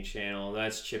Disney Channel.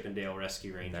 That's Chip 'n Dale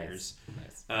Rescue Rangers,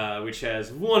 nice. Which has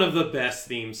one of the best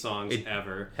theme songs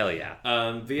ever. Hell yeah!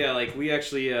 But yeah, like we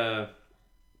actually,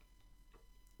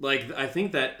 like I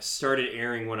think that started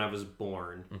airing when I was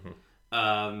born,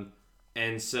 and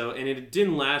it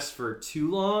didn't last for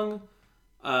too long.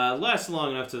 Lasted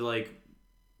long enough to like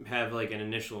have like an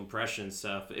initial impression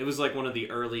stuff. It was like one of the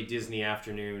early Disney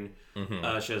afternoon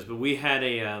shows, but we had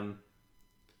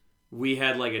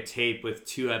like a tape with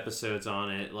 2 episodes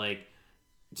on it, like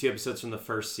 2 episodes from the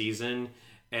first season,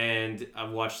 and I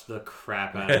watched the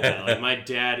crap out of it. Like my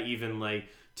dad even like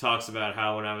talks about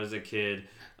how when I was a kid,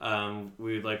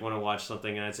 we would like want to watch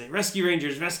something and I'd say Rescue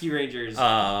Rangers. But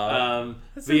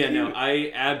yeah, cute. No,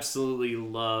 I absolutely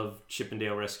love Chip 'n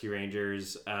Dale Rescue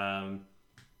Rangers.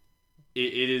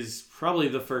 It is probably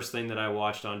the first thing that I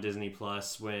watched on Disney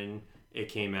Plus when it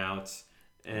came out.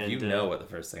 And you know what the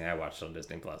first thing I watched on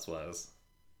Disney Plus was?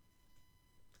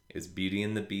 It was Beauty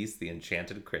and the Beast: The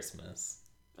Enchanted Christmas.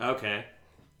 Okay.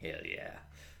 Hell yeah.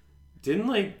 Didn't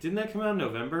that come out in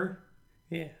November?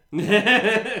 Yeah.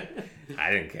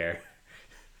 I didn't care.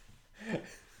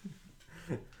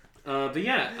 But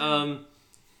yeah,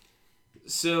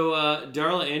 so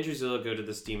Darla and Drusilla go to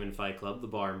this Demon Fight Club, the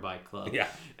bar and bike club. Yeah.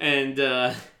 And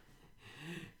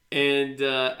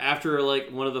after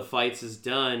like one of the fights is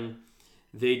done,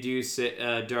 they do say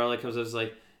Darla comes up and is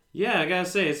like, yeah, I gotta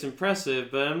say it's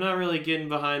impressive, but I'm not really getting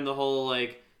behind the whole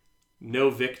like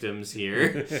no victims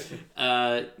here.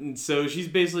 So she's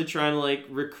basically trying to like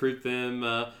recruit them.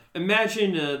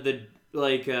 Imagine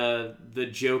the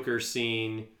Joker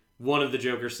scene, one of the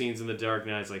Joker scenes in The Dark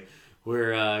Knight. It's like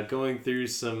we're going through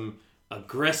some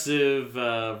aggressive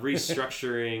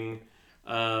restructuring,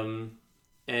 and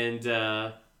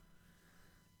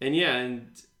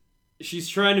she's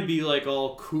trying to be like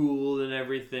all cool and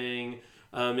everything.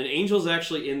 And Angel's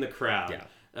actually in the crowd. Yeah.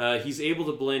 He's able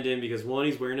to blend in because, one,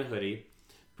 he's wearing a hoodie.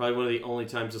 Probably one of the only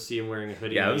times you'll see him wearing a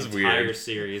hoodie in the entire weird.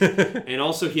 series. And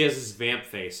also he has his vamp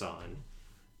face on.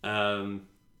 And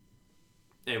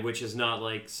which is not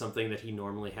like something that he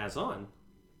normally has on.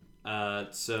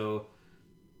 So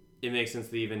it makes sense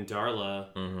that even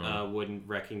Darla wouldn't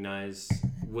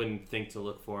think to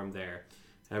look for him there.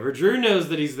 However, Drew knows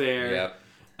that he's there. Yep.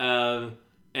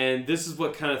 And this is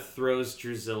what kind of throws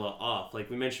Drusilla off. Like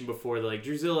we mentioned before, like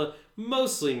Drusilla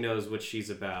mostly knows what she's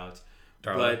about.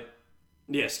 Darla. But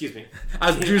yeah, excuse me.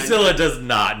 Drusilla does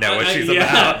not know what she's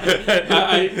about.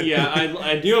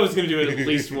 I knew I was going to do it at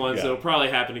least once, so it'll probably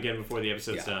happen again before the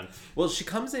episode's done. Well, she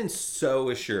comes in so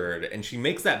assured, and she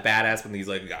makes that badass when he's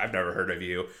like, I've never heard of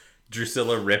you.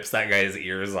 Drusilla rips that guy's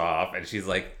ears off, and she's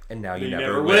like, and now you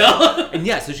never will. And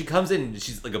yeah, so she comes in,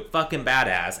 she's like a fucking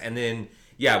badass, and then...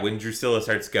 yeah, when Drusilla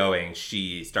starts going,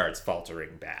 she starts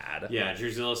faltering bad. Yeah,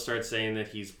 Drusilla starts saying that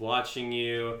he's watching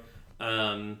you,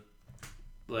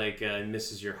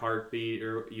 misses your heartbeat,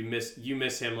 or you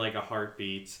miss him like a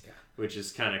heartbeat, which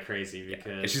is kind of crazy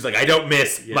because... and she's like, I don't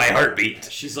miss my heartbeat.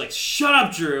 She's like, shut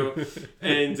up, Drew!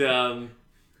 And can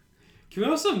we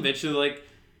also mention, like,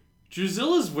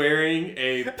 Drusilla's wearing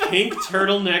a pink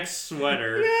turtleneck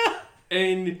sweater,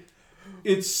 and...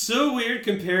 it's so weird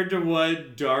compared to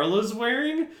what Darla's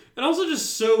wearing, and also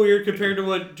just so weird compared to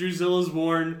what Drusilla's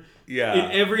worn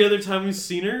in every other time we've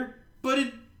seen her.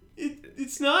 But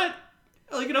it's not,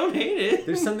 like, I don't hate it.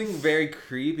 There's something very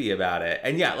creepy about it.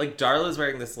 And yeah, like, Darla's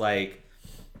wearing this, like,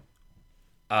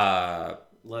 leather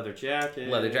jacket,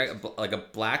 like a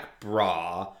black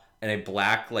bra, and a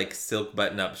black, like, silk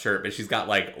button-up shirt, but she's got,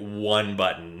 like, one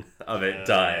button of it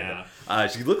done. Yeah.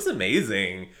 She looks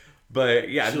amazing. But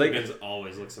yeah, Shilligans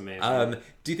always looks amazing.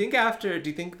 Do you think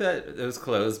that those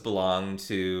clothes belong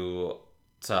to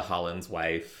Holland's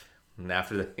wife? And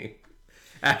after they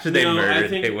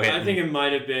murdered, they went. I think it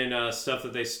might have been stuff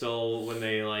that they stole when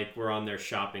they like were on their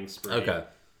shopping spree. Okay,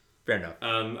 fair enough.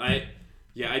 I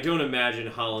don't imagine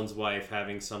Holland's wife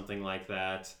having something like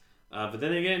that. But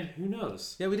then again, who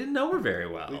knows? Yeah, we didn't know her very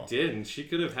well. We didn't. She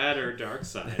could have had her dark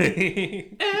side.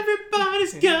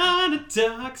 Everybody's got a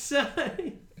dark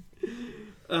side.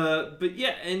 But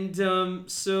yeah, and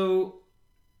so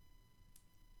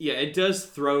yeah, it does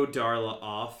throw Darla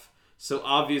off. So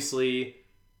obviously,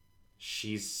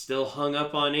 she's still hung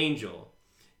up on Angel,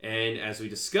 and as we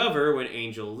discover when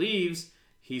Angel leaves,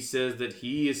 he says that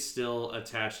he is still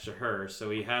attached to her,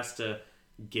 so he has to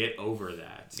get over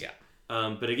that. Yeah.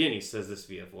 But again, he says this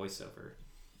via voiceover.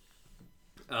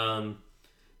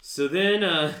 So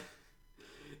then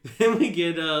we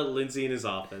get Lindsay in his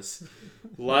office.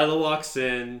 Lila walks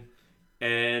in,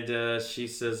 and she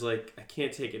says, like, I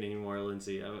can't take it anymore,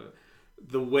 Lindsay.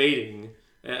 The waiting.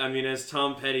 I mean, as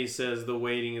Tom Petty says, the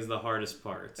waiting is the hardest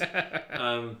part.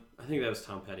 I think that was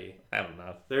Tom Petty. I don't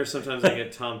know. There are sometimes I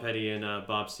get Tom Petty and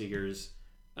Bob Seger's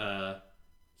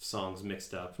songs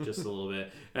mixed up just a little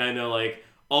bit. And I know, like,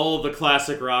 all of the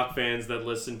classic rock fans that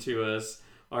listen to us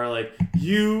are like,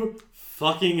 you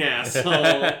fucking asshole.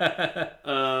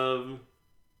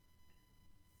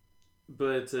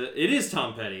 but it is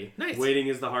Tom Petty. Nice. Waiting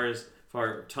is the hardest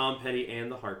part. Tom Petty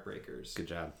and the Heartbreakers. Good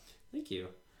job. Thank you.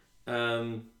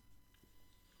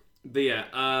 But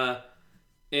yeah,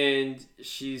 and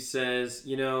she says,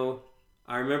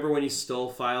 I remember when you stole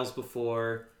files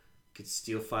before. Could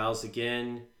steal files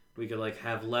again. We could like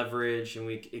have leverage, and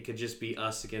it could just be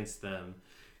us against them.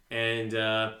 And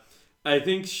I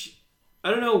think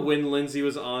I don't know when Lindsay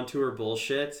was onto her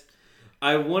bullshit.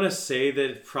 I want to say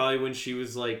that probably when she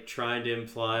was like trying to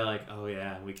imply like, oh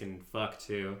yeah, we can fuck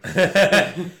too.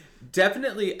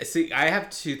 Definitely. See, I have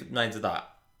two lines of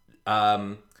thought.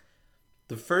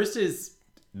 The first is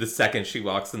the second she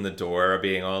walks in the door,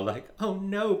 being all like, "Oh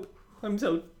no, I'm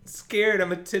so scared.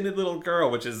 I'm a timid little girl,"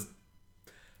 which is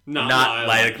not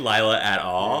like Lila at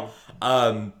all.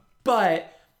 Yeah.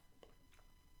 But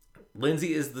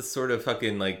Lindsay is the sort of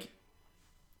fucking like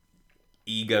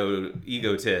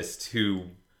egotist who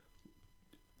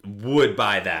would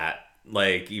buy that,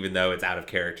 like, even though it's out of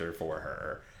character for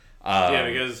her. Yeah,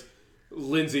 because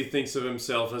Lindsay thinks of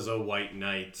himself as a white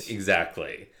knight.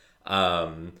 Exactly.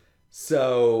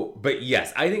 So, but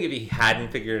yes, I think if he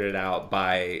hadn't figured it out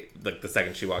by like the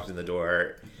second she walked in the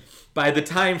door, by the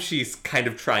time she's kind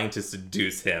of trying to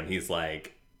seduce him, he's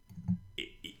like,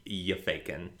 "You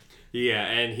faking." Yeah,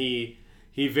 and he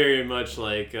very much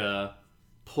like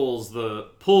pulls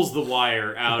the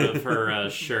wire out of her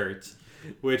shirt,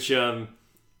 which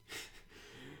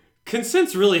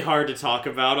consent's really hard to talk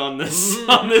about on this in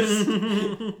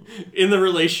the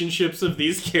relationships of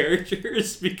these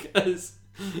characters, because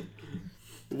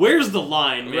where's the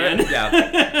line, man?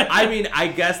 Yeah. I mean, I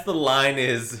guess the line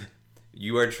is,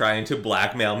 you are trying to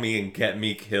blackmail me and get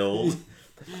me killed.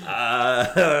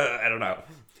 I don't know.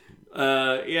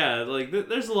 Yeah, like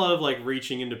there's a lot of like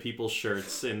reaching into people's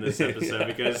shirts in this episode,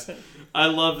 because I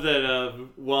love that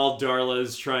while Darla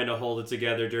is trying to hold it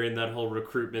together during that whole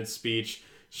recruitment speech,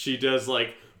 she does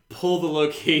like pull the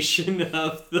location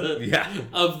of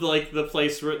the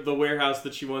place where the warehouse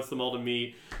that she wants them all to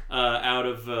meet out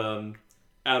of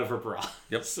her bra.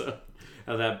 Yep. So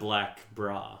out of that black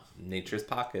bra. Nature's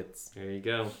pockets. There you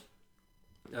go.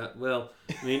 Well,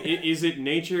 I mean, is it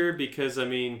nature? Because I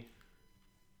mean,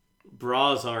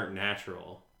 bras aren't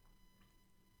natural.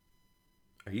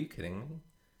 Are you kidding me?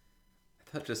 I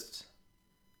thought they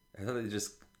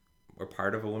just were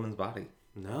part of a woman's body.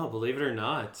 No, believe it or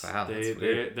not. Wow, that's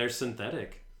weird. They're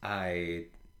synthetic. I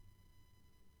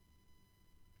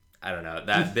don't know.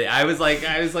 I was like,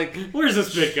 where's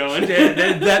this bit going?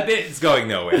 that bit's going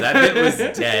nowhere. That bit was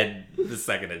dead the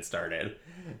second it started.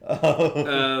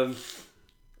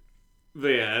 But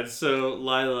yeah, so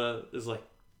Lila is like,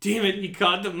 damn it, he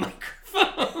caught the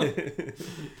microphone.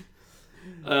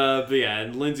 But yeah,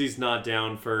 and Lindsay's not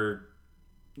down for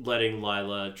letting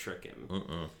Lila trick him.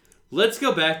 Mm-mm. Let's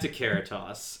go back to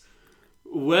Caritas.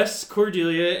 Wes,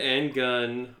 Cordelia, and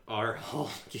Gunn are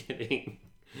all getting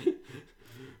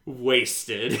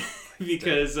wasted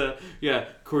because,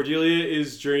 Cordelia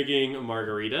is drinking a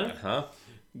margarita. Uh-huh.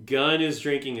 Gunn is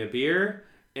drinking a beer,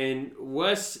 and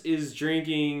Wes is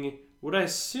drinking what I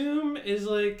assume is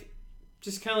like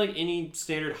just kind of like any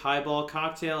standard highball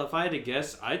cocktail. If I had to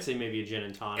guess, I'd say maybe a gin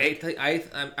and tonic.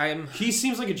 He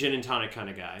seems like a gin and tonic kind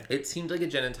of guy. It seemed like a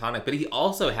gin and tonic, but he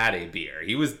also had a beer.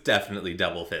 He was definitely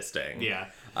double fisting. Yeah.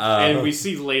 And we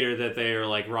see later that they are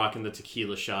like rocking the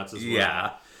tequila shots as well.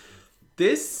 Yeah.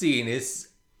 This scene is,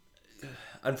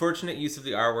 unfortunate use of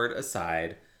the R word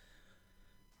aside,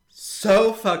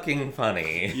 so fucking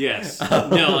funny. Yes.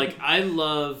 No, like I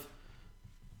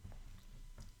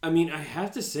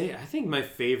have to say, I think my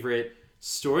favorite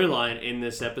storyline in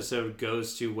this episode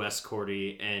goes to Wes,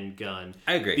 Cordy, and Gunn.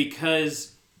 I agree.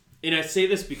 Because, and I say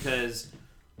this because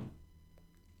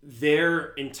their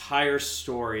entire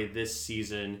story this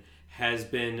season has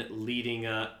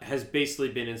basically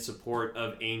been in support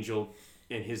of Angel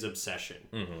and his obsession.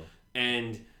 Mm-hmm.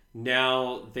 And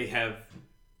now they have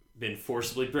been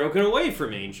forcibly broken away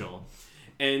from Angel.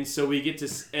 And so we get to,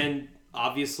 and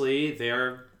obviously they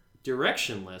are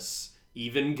directionless,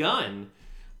 even Gunn,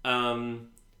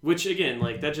 which again,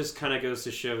 like, that just kind of goes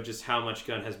to show just how much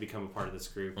Gunn has become a part of this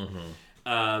group.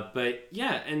 Mm-hmm. But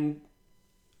yeah, and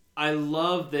I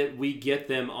love that we get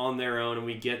them on their own and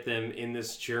we get them in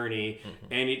this journey, mm-hmm.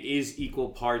 and it is equal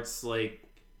parts like,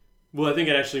 well, I think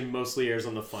it actually mostly airs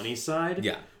on the funny side.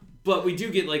 Yeah. But we do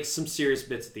get like some serious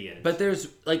bits at the end. But there's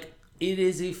like, it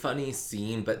is a funny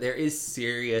scene, but there is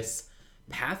serious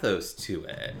pathos to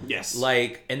it. Yes.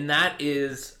 Like, and that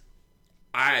is,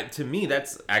 to me,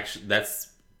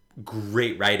 that's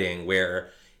great writing, where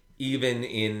even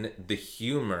in the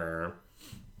humor,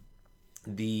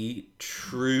 the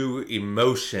true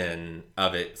emotion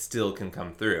of it still can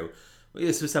come through.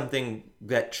 this was something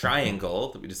that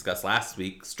Triangle that we discussed last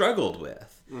week struggled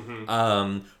with,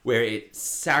 where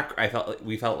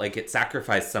we felt like it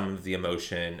sacrificed some of the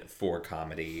emotion for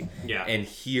comedy. Yeah. And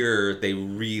here they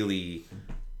really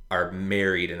are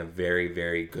married in a very,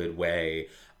 very good way.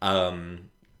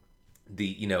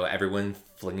 Everyone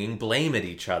flinging blame at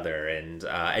each other and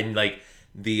like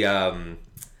the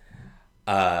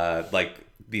like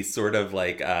these sort of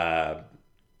like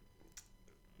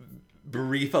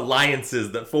brief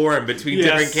alliances that form between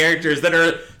different characters that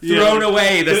are thrown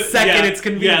away the second it's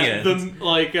convenient.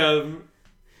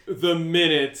 The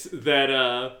minute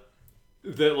that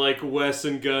like Wes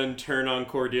and Gunn turn on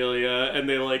Cordelia and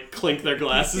they like clink their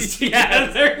glasses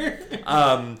together.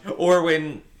 Or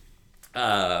when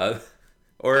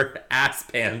or Ass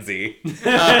Pansy. Shut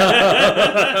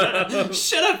up,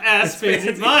 Ass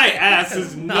Pansy. My ass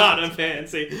is not a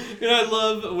pansy. I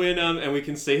love when and we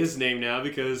can say his name now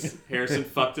because Harrison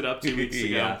fucked it up 2 weeks ago.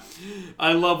 Yeah.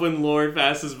 I love when Lauren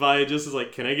passes by and just is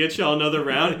like, "Can I get y'all another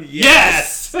round?"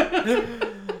 Yes.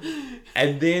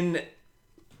 And then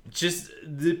just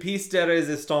the piece de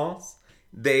resistance.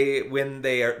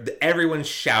 Everyone's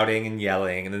shouting and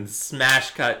yelling, and then smash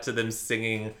cut to them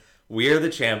singing "We're the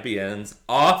Champions"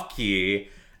 off key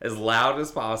as loud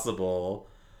as possible,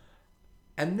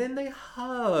 and then they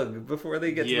hug before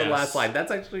they get to the last line.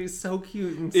 That's actually so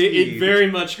cute and sweet. It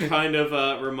very much kind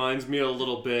of reminds me a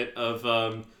little bit of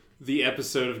the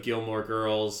episode of Gilmore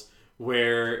Girls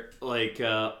where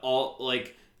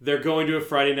they're going to a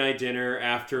Friday night dinner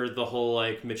after the whole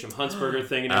like Mitchum Huntsberger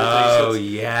thing and everything. Oh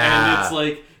yeah,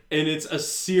 and it's a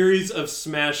series of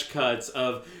smash cuts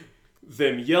of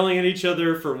them yelling at each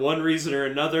other for one reason or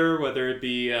another, whether it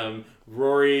be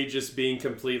Rory just being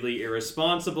completely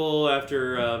irresponsible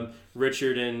after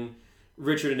Richard and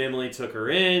Emily took her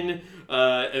in,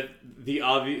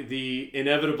 the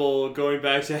inevitable going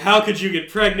back to how could you get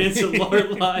pregnant to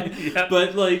Lorelai,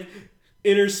 but like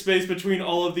interspace between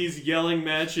all of these yelling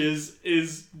matches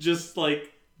is just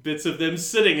like bits of them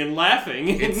sitting and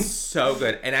laughing. It's so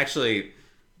good. And actually,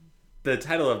 the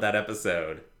title of that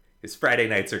episode is "Friday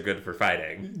Nights Are Good for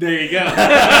Fighting." There you go.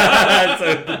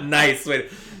 That's a nice way.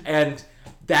 And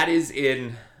that is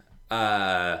in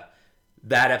that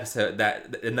episode,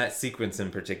 that sequence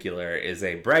in particular is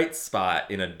a bright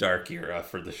spot in a dark era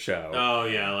for the show. Oh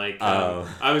yeah,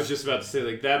 I was just about to say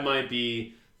like that might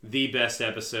be the best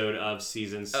episode of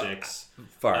season 6.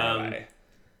 Far away.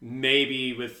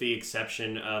 Maybe with the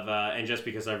exception of and just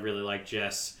because I really like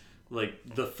Jess, like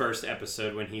the first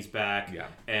episode when he's back,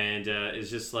 and it's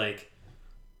just like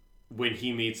when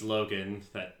he meets Logan.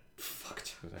 That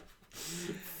fucked.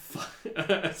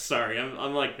 Sorry,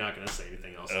 I'm like not gonna say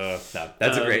anything else. No,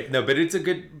 that's a great but it's a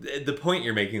good. The point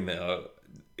you're making though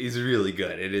is really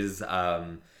good. It is,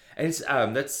 and it's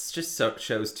that's just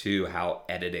shows too how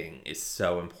editing is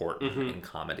so important in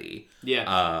comedy.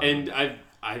 Yeah, and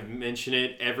I've mentioned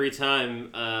it every time.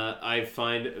 I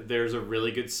find there's a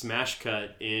really good smash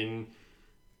cut in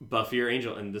Buffy or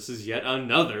Angel, and this is yet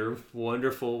another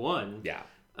wonderful one. Yeah.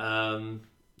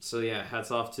 So yeah,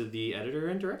 hats off to the editor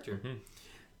and director.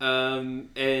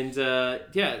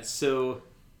 So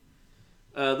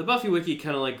the Buffy Wiki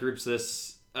kind of like groups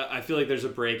this. I feel like there's a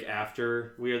break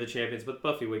after We Are the Champions, but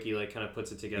Buffy Wiki like kind of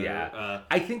puts it together. Yeah.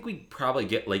 I think we probably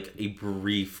get like a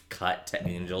brief cut to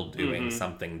Angel doing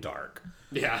something dark.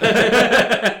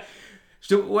 Yeah.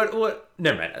 So what?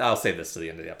 Never mind. I'll save this to the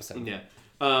end of the episode. Yeah.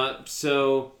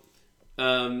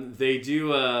 They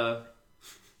do.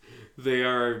 They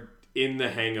are in the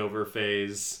hangover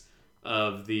phase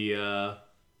of the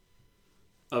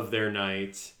of their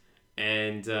night,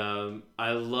 and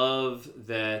I love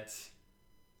that.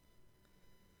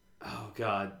 Oh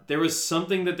God, there was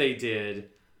something that they did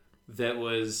that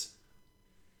was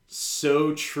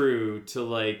so true to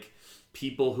like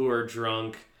people who are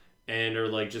drunk and are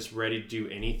like just ready to do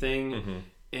anything.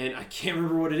 And I can't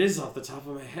remember what it is off the top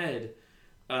of my head,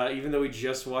 even though we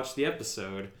just watched the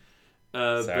episode.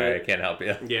 Sorry, I can't help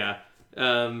you. Yeah.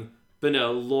 But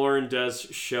no, Lauren does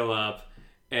show up,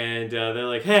 and they're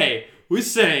like, "Hey, we're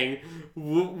saying,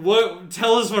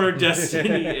 tell us what our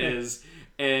destiny is."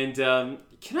 And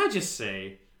can I just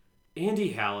say,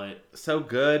 Andy Hallett, so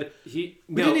good. We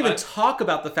didn't even talk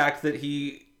about the fact that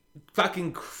he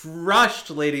fucking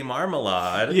crushed Lady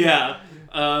Marmalade. Yeah.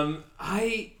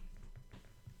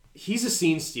 He's a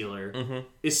scene stealer,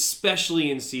 especially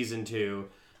in season 2.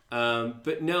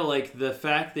 But no, like the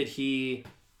fact that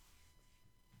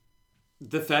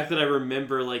I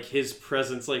remember like his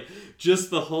presence, like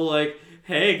just the whole like,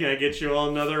 "Hey, can I get you all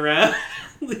another round?"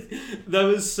 That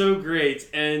was so great.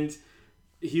 And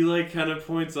he like kind of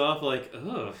points off like,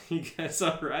 oh, you guys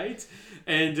all right?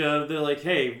 And they're like,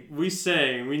 hey, we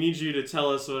need you to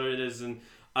tell us what it is. And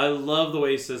I love the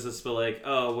way he says this, but like,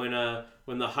 oh,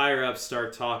 when the higher ups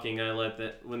start talking,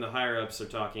 when the higher ups are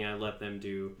talking, I let them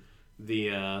do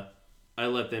the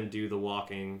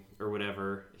walking or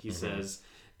whatever he says.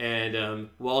 And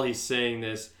while he's saying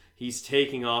this, he's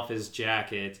taking off his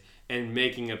jacket and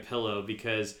making a pillow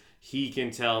because he can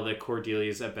tell that Cordelia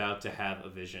is about to have a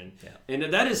vision. Yeah.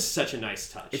 And that is such a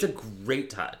nice touch. It's a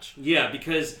great touch. Yeah,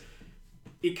 because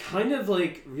it kind of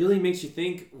like really makes you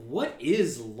think, what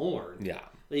is Lorne? Yeah.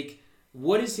 Like,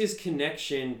 what is his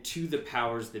connection to the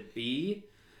powers that be?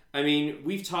 I mean,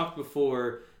 we've talked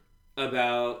before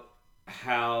about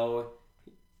how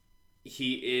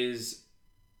he is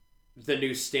the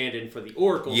new stand-in for the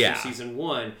Oracles in season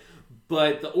 1,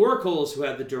 but the Oracles who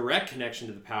have the direct connection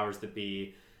to the powers that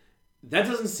be, that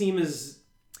doesn't seem as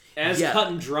cut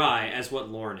and dry as what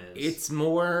Lorne is. It's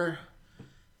more...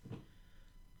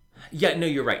 Yeah, no,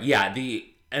 you're right. Yeah,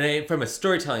 from a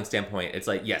storytelling standpoint, it's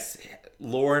like, yes,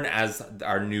 Lorne as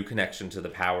our new connection to the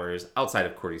powers, outside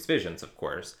of Cordy's visions, of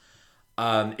course,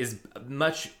 is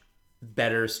much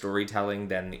better storytelling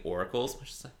than the Oracles,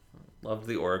 which is like, loved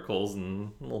the Oracles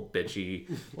and a little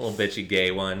bitchy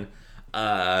gay one.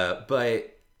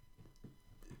 But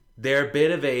they're a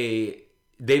bit of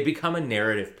they become a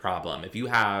narrative problem. If you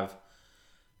have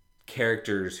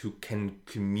characters who can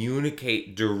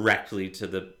communicate directly to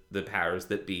the powers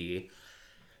that be,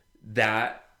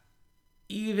 that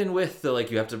even with the,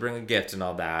 like, you have to bring a gift and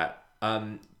all that,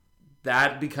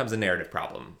 that becomes a narrative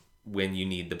problem when you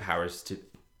need the powers to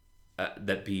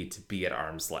be at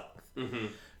arm's length. Mm-hmm.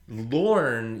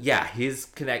 Lorne,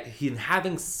 him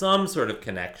having some sort of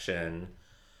connection,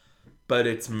 but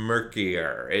it's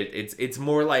murkier. It's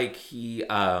more like he,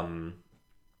 I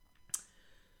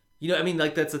mean,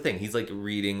 like, that's the thing. He's like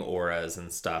reading auras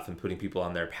and stuff and putting people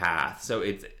on their path. So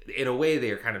it's, in a way,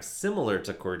 they are kind of similar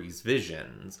to Cordy's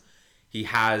visions. He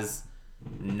has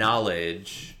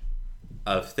knowledge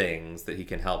of things that he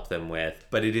can help them with,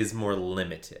 but it is more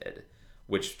limited,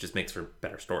 which just makes for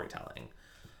better storytelling.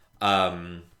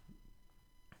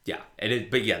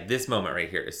 This moment right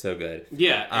here is so good.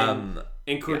 Yeah,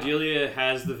 and Cordelia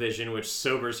has the vision, which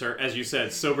sobers her, as you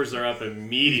said, up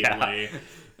immediately. Yeah.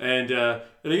 And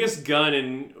I guess Gunn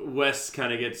and Wes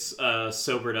kind of gets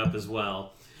sobered up as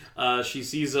well. She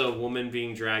sees a woman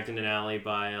being dragged in an alley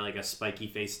by like a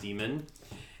spiky-faced demon.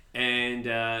 And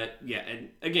and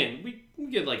again, we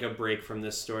get like a break from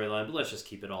this storyline, but let's just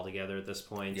keep it all together at this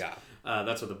point. Yeah.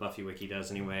 That's what the Buffy Wiki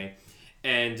does anyway.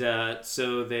 And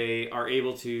so they are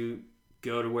able to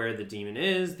go to where the demon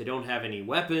is. They don't have any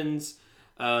weapons.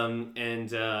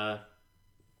 And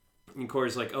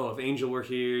Corey's like, oh, if Angel were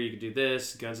here, you could do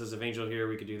this. Gunn says, if Angel here,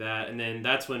 we could do that. And then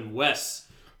that's when Wes,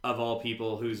 of all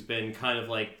people, who's been kind of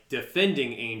like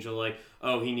defending Angel, like,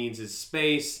 oh, he needs his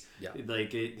space. Yeah.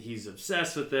 Like, he's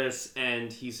obsessed with this.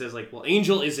 And he says, like, well,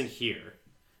 Angel isn't here.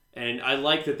 And I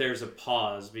like that there's a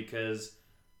pause because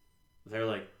they're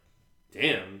like,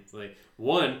 damn, like,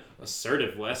 one,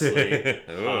 assertive Wesley,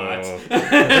 hot.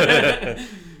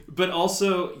 But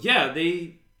also, yeah,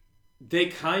 they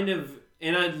kind of,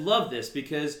 and I love this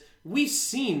because we've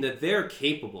seen that they're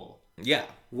capable. Yeah.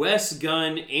 Wes,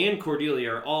 Gunn, and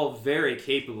Cordelia are all very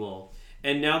capable,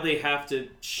 and now they have to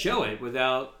show it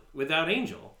without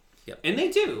Angel. Yep. And they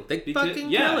do. They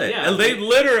fucking kill it. Yeah, and they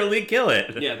literally kill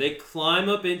it. Yeah, they climb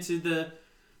up into the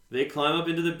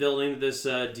building that this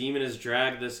demon has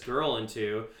dragged this girl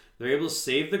into. They're able to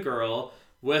save the girl.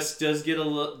 Wes does get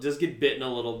bitten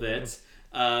a little bit,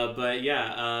 but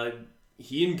yeah,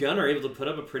 he and Gunn are able to put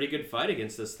up a pretty good fight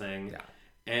against this thing.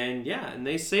 Yeah, and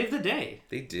they save the day.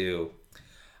 They do.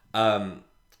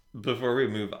 Before we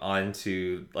move on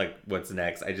to like what's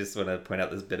next, I just want to point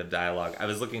out this bit of dialogue. I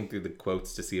was looking through the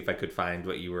quotes to see if I could find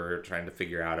what you were trying to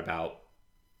figure out about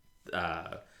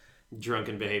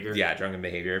drunken behavior. Yeah, drunken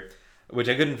behavior, which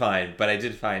I couldn't find, but I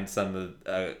did find some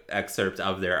excerpt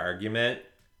of their argument,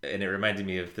 and it reminded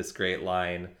me of this great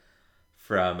line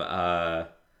from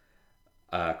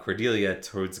Cordelia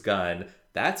towards Gunn.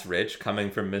 That's rich coming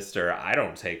from Mr. I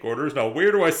don't take orders. Now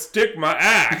where do I stick my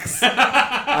axe?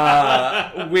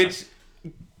 Which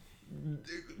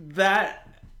that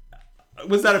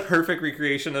was not a perfect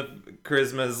recreation of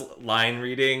Charisma's line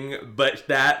reading, but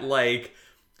that like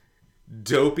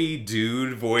dopey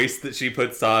dude voice that she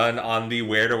puts on the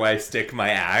where do I stick my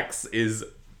axe is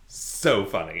so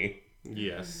funny.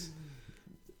 Yes.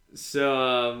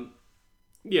 So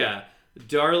yeah,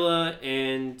 Darla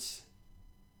and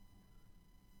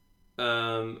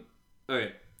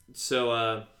okay,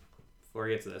 so before I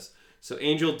get to this, So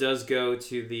Angel does go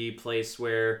to the place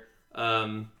where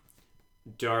Darla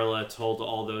told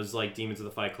all those like demons of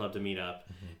the Fight Club to meet up,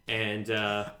 and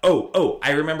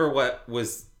I remember what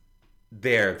was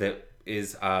there that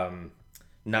is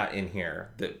not in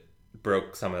here that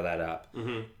broke some of that up.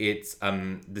 It's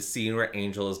the scene where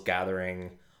Angel is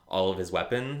gathering all of his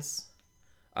weapons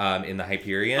in the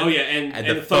Hyperion. Oh yeah, and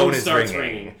the phone starts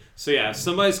ringing. So yeah,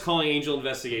 somebody's calling Angel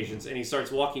Investigations, and he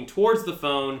starts walking towards the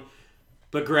phone,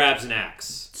 but grabs an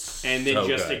axe and then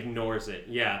ignores it.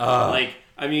 Yeah, like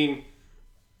I mean,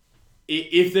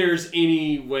 if there's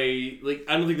any way, like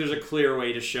I don't think there's a clear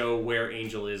way to show where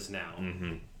Angel is now.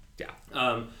 Yeah.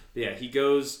 He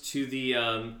goes to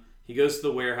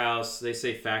the warehouse. They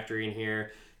say factory in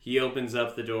here. He opens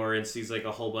up the door and sees like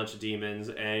a whole bunch of demons,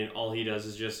 and all he does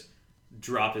is just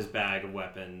drop his bag of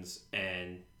weapons,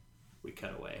 and we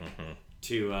cut away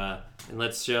to and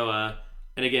let's show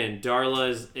and again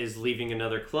Darla is leaving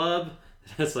another club.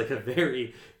 That's like a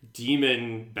very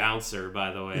demon bouncer,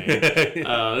 by the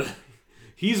way.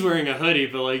 He's wearing a hoodie,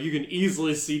 but like you can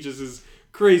easily see just his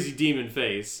crazy demon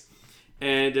face.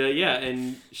 And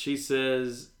and she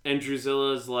says, and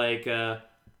Drusilla's like, and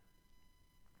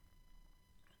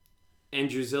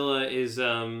Drusilla is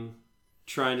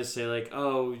trying to say like,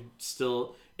 oh,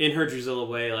 still in her Drusilla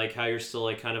way, like how you're still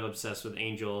like kind of obsessed with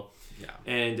Angel. Yeah.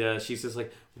 And she says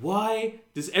like, why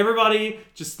does everybody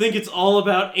just think it's all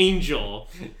about Angel?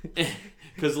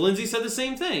 Because Lindsay said the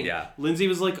same thing. Yeah. Lindsay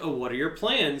was like, oh, what are your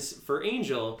plans for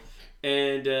Angel?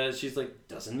 And she's like,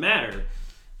 doesn't matter.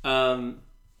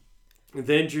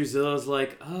 Then Drusilla's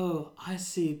like, oh, I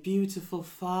see beautiful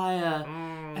fire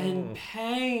and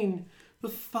pain. The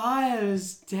fire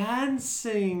is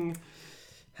dancing.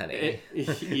 Honey.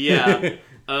 Yeah.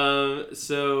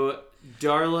 So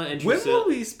Darla and Drusilla... When will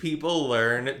these people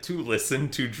learn to listen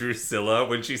to Drusilla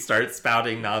when she starts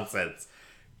spouting nonsense?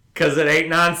 Because it ain't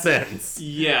nonsense.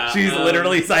 Yeah. She's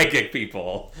literally psychic,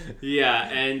 people. Yeah,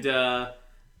 and...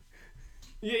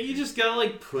 yeah, you just gotta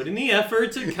like put in the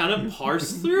effort to kind of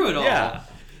parse through it all. Yeah.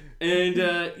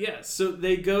 And so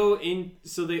they go in,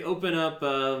 so they open up,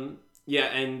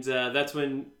 and that's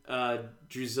when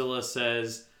Drusilla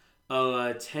says,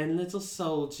 oh, 10 little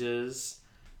soldiers,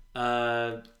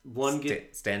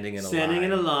 standing in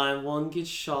a line, one gets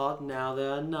shot, now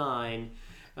there are 9,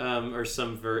 or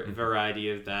some variety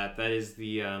of that. That is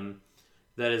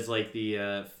like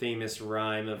the famous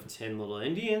rhyme of 10 little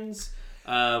Indians.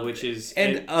 Which is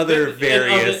other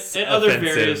various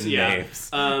names.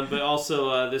 But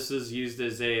also this is used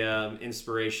as a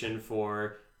inspiration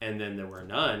for "And Then There Were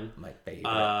None," my favorite,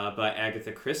 by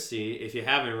Agatha Christie. If you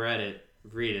haven't read it,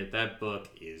 read it. That book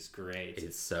is great.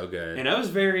 It's so good. And I was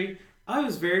very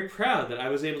proud that I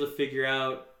was able to figure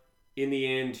out in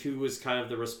the end who was kind of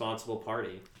the responsible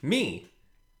party. Me.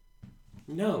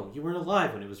 No, you weren't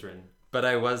alive when it was written. But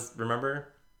I was. Remember.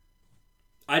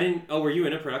 I didn't... Oh, were you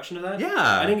in a production of that? Yeah.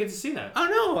 I didn't get to see that. Oh,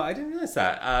 no. I didn't realize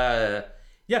that.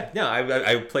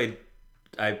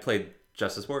 I played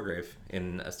Justice Wargrave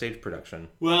in a stage production.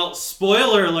 Well,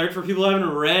 spoiler alert for people who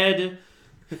haven't read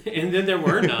And Then There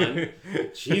Were None.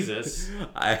 Jesus.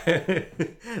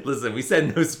 Listen, we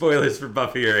said no spoilers for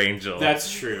Buffy or Angel. That's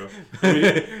true.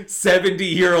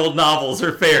 70-year-old novels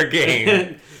are fair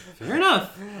game. Fair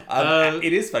enough.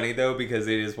 It is funny, though, because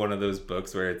it is one of those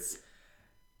books where it's...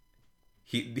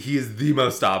 He is the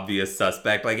most obvious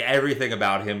suspect. Like, everything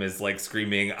about him is, like,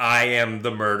 screaming, I am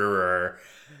the murderer.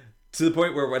 To the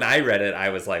point where when I read it, I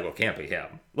was like, well, can't be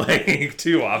him. Like,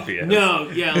 too obvious. No,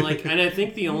 yeah, like, and I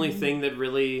think the only thing that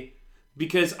really...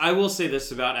 Because I will say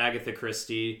this about Agatha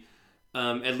Christie,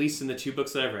 at least in the 2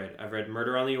 books that I've read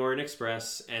Murder on the Orient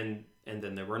Express and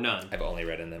Then There Were None. I've only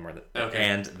read And Then There Were None. Okay.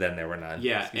 And Then There Were None.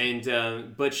 Yeah,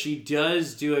 and but she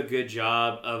does do a good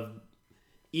job of...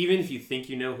 Even if you think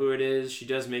you know who it is, she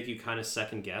does make you kind of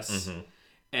second guess. Mm-hmm.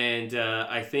 And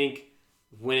I think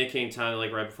when it came time,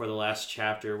 like right before the last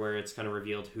chapter, where it's kind of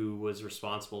revealed who was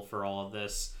responsible for all of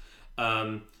this,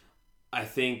 I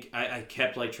think I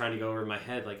kept like trying to go over in my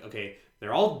head, like, okay,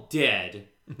 they're all dead,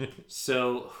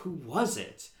 so who was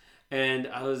it? And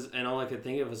all I could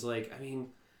think of was like, I mean,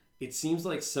 it seems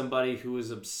like somebody who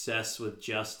was obsessed with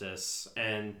justice,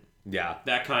 and yeah,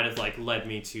 that kind of like led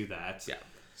me to that. Yeah.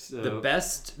 So, the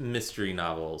best mystery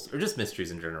novels, or just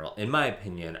mysteries in general, in my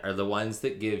opinion, are the ones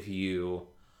that give you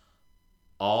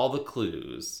all the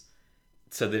clues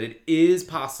so that it is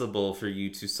possible for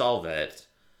you to solve it,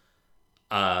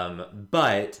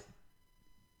 but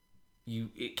you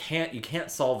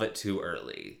can't solve it too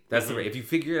early. That's the way. If you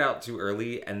figure it out too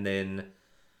early and then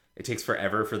it takes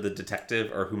forever for the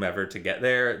detective or whomever to get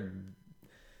there,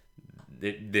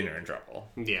 then you're in trouble.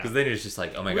 Yeah. Because then it's just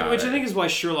like, oh my god. Which I think is why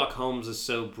Sherlock Holmes is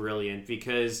so brilliant,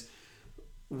 because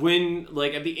when,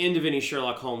 like, at the end of any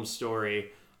Sherlock Holmes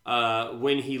story,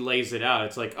 when he lays it out,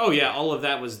 it's like, oh yeah, all of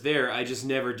that was there. I just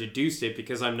never deduced it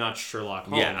because I'm not Sherlock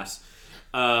Holmes.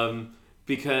 Yeah.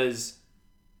 Because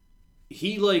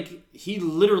he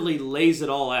literally lays it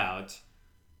all out,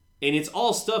 and it's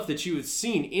all stuff that you had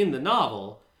seen in the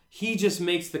novel. He just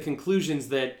makes the conclusions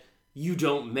that you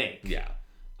don't make. Yeah.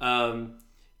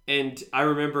 And I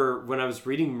remember when I was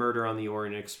reading Murder on the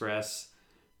Orient Express,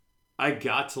 I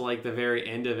got to like the very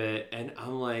end of it, and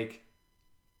I'm like,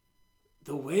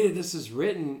 the way that this is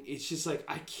written, it's just like,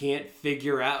 I can't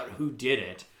figure out who did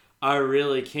it. I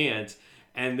really can't.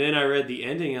 And then I read the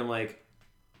ending, and I'm like,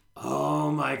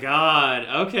 oh my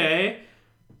god, okay.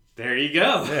 There you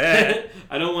go.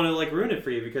 I don't want to like ruin it for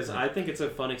you because I think it's a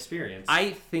fun experience.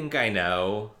 I think I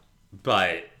know,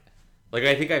 but like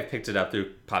I think I've picked it up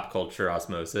through pop culture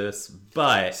osmosis,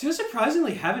 but so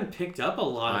surprisingly haven't picked up a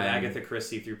lot of Agatha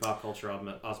Christie through pop culture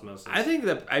osmosis. I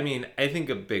think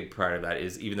a big part of that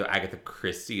is, even though Agatha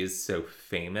Christie is so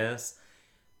famous,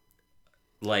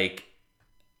 like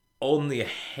only a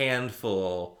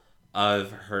handful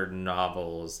of her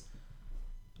novels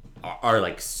are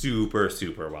like super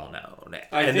well known.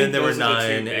 And then there were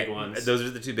 9 big ones. Those are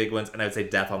the 2 big ones, and I would say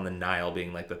Death on the Nile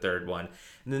being like the 3rd one.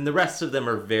 And then the rest of them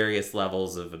are various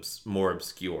levels of more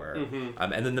obscure. Mm-hmm.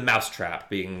 And then The Mousetrap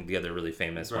being the other really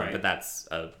famous one, but that's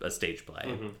a stage play.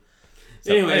 Mm-hmm.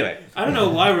 So, anyway, I don't know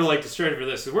why we're like distracted for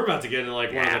this, because we're about to get into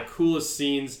like one of the coolest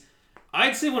scenes.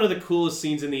 I'd say one of the coolest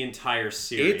scenes in the entire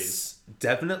series. It's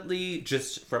definitely,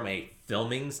 just from a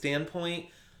filming standpoint,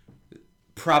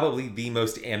 probably the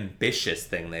most ambitious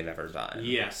thing they've ever done.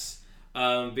 Yes.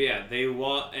 But yeah, they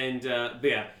want,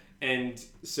 and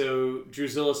so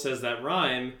Drusilla says that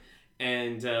rhyme,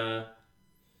 and Darla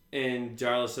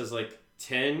says like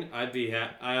 10. I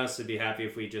honestly be happy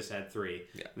if we just had 3.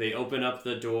 Yeah. They open up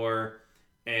the door,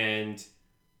 and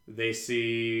they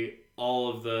see all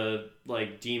of the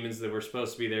like demons that were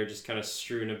supposed to be there just kind of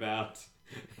strewn about,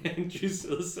 and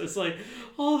Drusilla says like,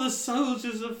 all the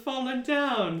soldiers have fallen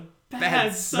down.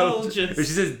 Bad soldiers. She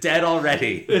says dead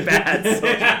already. Bad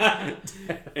soldiers.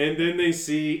 And then they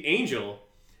see Angel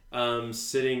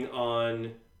sitting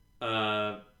on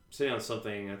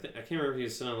something. I can't remember if he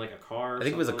was sitting on like a car. I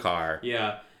think it was a car.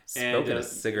 Yeah. Smoking a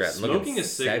cigarette. Smoking a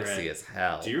cigarette. Sexy as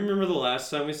hell. Do you remember the last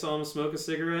time we saw him smoke a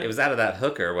cigarette? It was out of that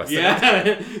hooker, wasn't it?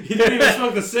 Yeah. He didn't even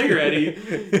smoke the cigarette.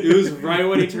 It was right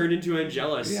when he turned into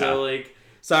Angelus. Yeah. So like,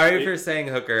 sorry for saying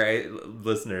hooker,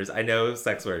 listeners. I know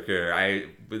sex worker. I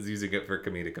was using it for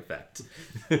comedic effect.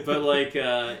 But like,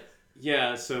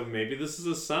 yeah, so maybe this is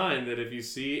a sign that if you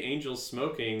see Angel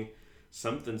smoking,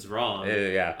 something's wrong.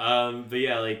 Yeah. But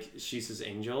yeah, like, she says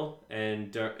Angel,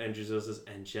 and Drusilla says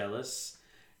Angelus.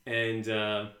 And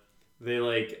they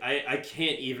like, I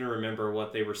can't even remember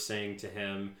what they were saying to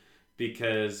him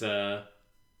because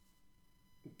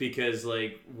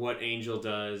like what Angel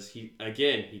does, he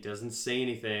doesn't say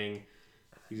anything.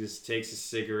 He just takes a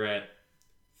cigarette,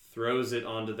 throws it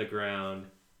onto the ground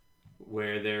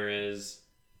where there is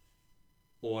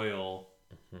oil,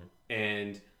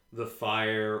 and the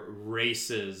fire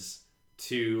races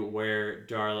to where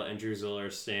Darla and Drusilla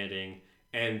are standing,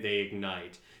 and they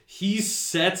ignite. He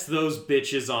sets those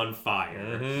bitches on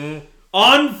fire. Mm-hmm.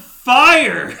 On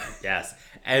fire! Yes.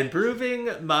 And proving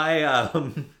my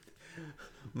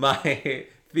my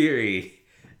theory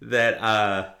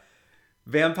that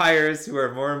vampires who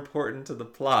are more important to the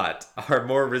plot are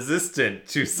more resistant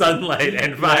to sunlight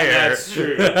and fire. That's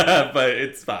true. But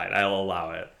it's fine. I'll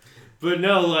allow it. But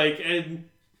no, like, and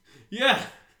yeah.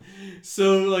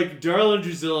 So, like, Darla and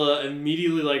Drusilla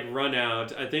immediately, like, run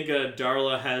out. I think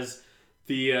Darla has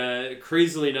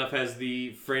crazily enough, has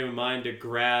the frame of mind to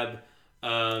grab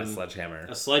a sledgehammer.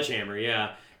 A sledgehammer,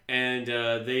 yeah. And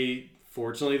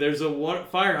fortunately, there's a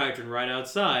fire hydrant right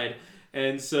outside.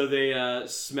 And so they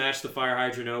smash the fire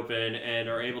hydrant open and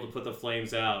are able to put the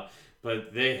flames out.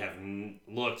 But they have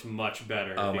looked much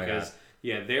better. Oh, my God.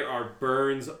 Yeah, there are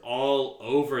burns all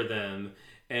over them.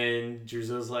 And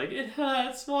Drusilla's like, it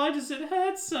hurts. Why does it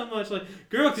hurt so much? Like,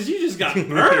 girl, because you just got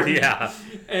burned. Yeah.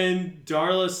 And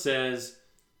Darla says,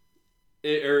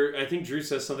 or I think Drew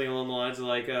says something along the lines of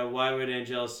like, why would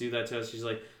Angelus do that to us? She's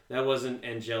like, that wasn't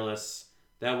Angelus.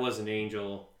 That wasn't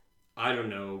Angel. I don't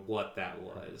know what that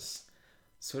was.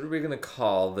 So what are we going to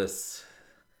call this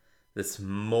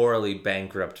morally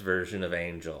bankrupt version of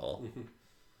Angel?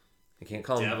 We can't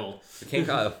call him Devil. We can't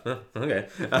call him. Okay.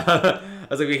 I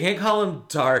was like, we can't call him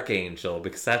Dark Angel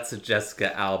because that's a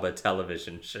Jessica Alba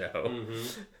television show.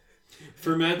 Mm-hmm.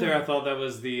 For a minute there, I thought that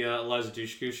was the Eliza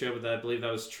Dushku show, but I believe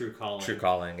that was True Calling. True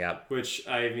Calling, yeah. Which,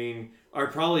 I mean, are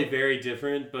probably very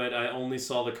different, but I only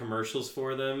saw the commercials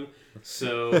for them,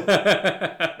 so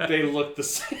they look the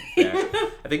same. Yeah.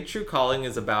 I think True Calling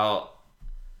is about...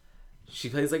 She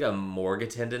plays like a morgue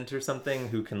attendant or something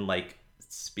who can like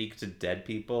speak to dead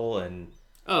people and...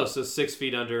 Oh, so 6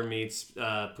 Feet Under meets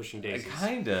Pushing Daisies.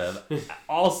 Kind of.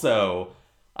 Also,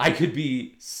 I could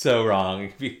be so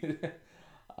wrong.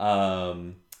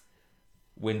 When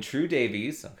True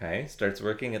Davies, starts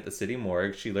working at the city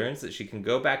morgue, she learns that she can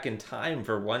go back in time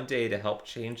for one day to help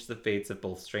change the fates of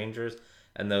both strangers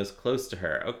and those close to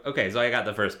her. Okay, so I got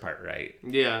the first part right.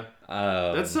 Yeah.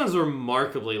 That sounds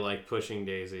remarkably like Pushing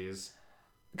Daisies.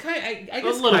 I guess a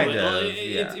little kind bit. of.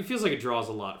 It feels like it draws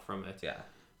a lot from it. Yeah.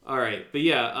 All right, but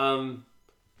yeah,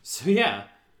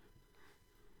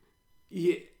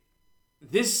 yeah,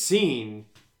 this scene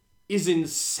is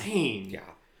insane. Yeah.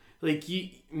 Like,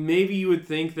 maybe you would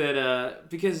think that,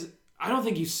 because I don't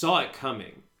think you saw it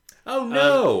coming. Oh,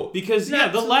 no! Because,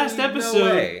 the last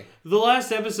episode,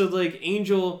 like,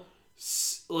 Angel,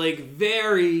 like,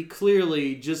 very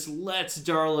clearly just lets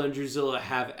Darla and Drusilla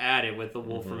have at it with the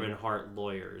Wolfram and Hart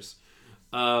lawyers.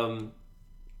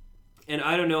 And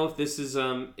I don't know if this is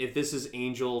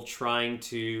Angel trying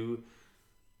to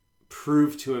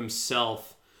prove to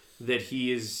himself that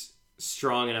he is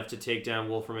strong enough to take down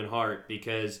Wolfram and Hart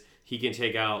because he can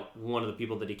take out one of the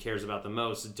people that he cares about the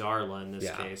most, Darla in this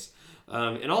case.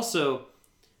 And also,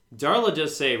 Darla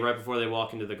does say right before they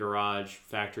walk into the garage,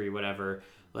 factory, whatever,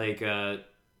 like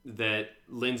that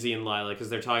Lindsay and Lila, because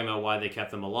they're talking about why they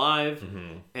kept them alive,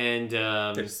 and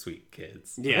they're sweet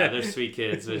kids. Yeah, they're sweet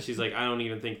kids. But she's like, I don't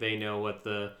even think they know what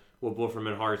Wolfram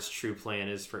and Hart's true plan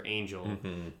is for Angel.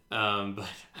 But I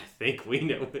think we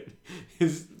know what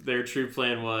their true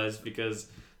plan was because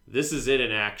this is it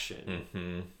in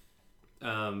action.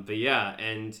 But yeah,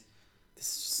 and this is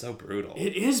so brutal.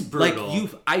 It is brutal. Like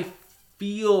I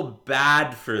feel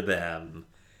bad for them.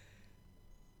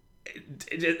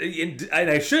 And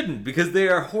I shouldn't, because they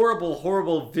are horrible,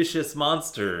 horrible, vicious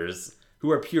monsters who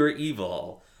are pure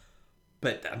evil.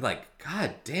 But I'm like,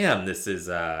 God damn, this is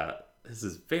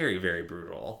very, very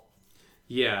brutal.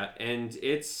 Yeah, and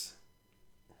it's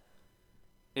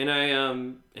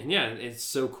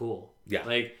so cool. Yeah.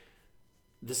 Like,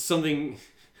 this is something,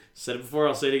 said it before,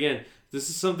 I'll say it again. This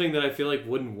is something that I feel like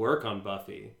wouldn't work on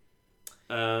Buffy.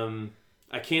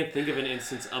 I can't think of an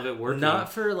instance of it working.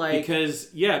 Not for like...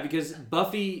 Because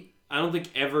Buffy, I don't think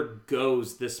ever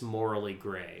goes this morally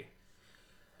gray.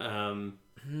 I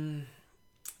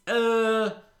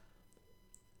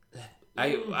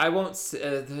won't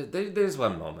say... there's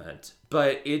one moment,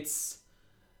 but it's...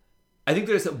 I think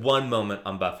there's one moment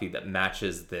on Buffy that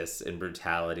matches this in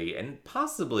brutality and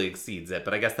possibly exceeds it,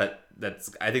 but I guess I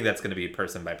think that's going to be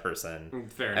person by person.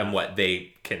 Fair enough. And what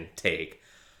they can take.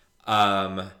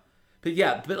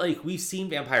 But like, we've seen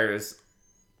vampires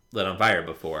lit on fire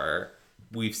before.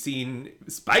 We've seen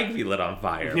Spike be lit on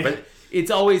fire. But it's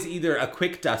always either a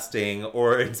quick dusting,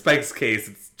 or in Spike's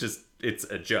case, it's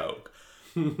a joke.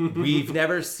 We've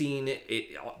never seen it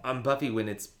on Buffy when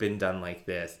it's been done like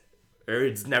this. Or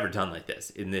it's never done like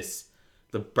this.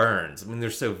 The burns. I mean,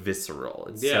 they're so visceral.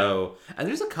 And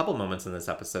there's a couple moments in this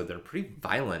episode that are pretty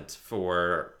violent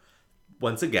for,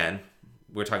 once again...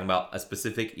 We're talking about a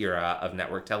specific era of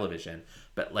network television,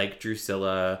 but like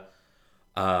Drusilla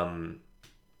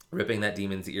ripping that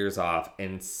demon's ears off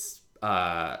and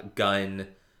Gunn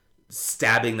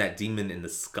stabbing that demon in the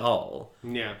skull.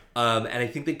 Yeah. And I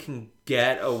think they can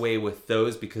get away with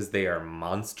those because they are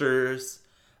monsters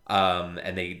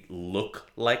and they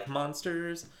look like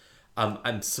monsters.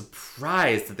 I'm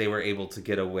surprised that they were able to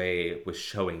get away with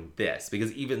showing this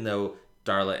because even though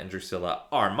Darla and Drusilla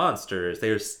are monsters, they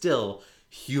are still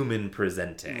human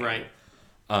presenting. Right.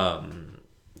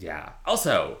 Yeah.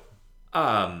 Also,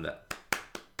 to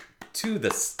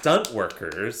the stunt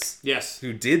workers, yes,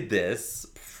 who did this,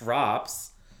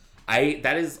 props. I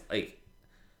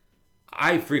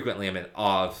frequently am in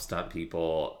awe of stunt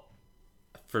people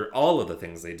for all of the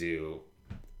things they do,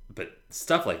 but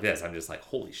stuff like this, I'm just like,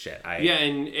 holy shit.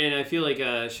 And I feel like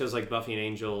shows like Buffy and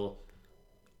Angel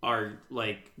are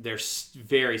like, they're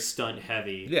very stunt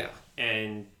heavy. Yeah.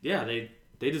 And yeah, they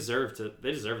deserve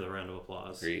the round of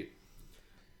applause. Agreed.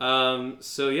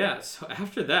 So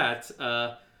after that,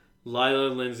 Lila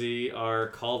and Lindsay are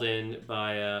called in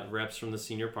by reps from the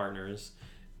senior partners,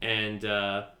 and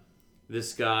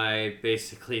this guy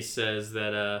basically says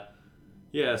that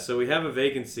so we have a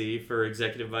vacancy for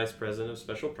executive vice president of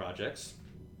special projects,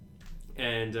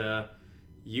 and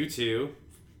you two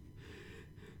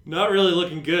not really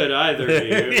looking good either of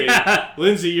you. I mean, Yeah.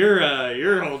 Lindsay,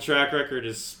 your whole track record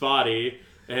is spotty.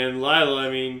 And Lila, I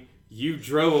mean, you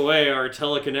drove away our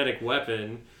telekinetic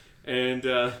weapon. And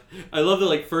I love that,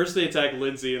 like, first they attack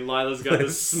Lindsay and Lila's got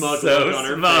this smug So look on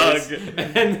her smug. face.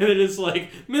 And then it is like,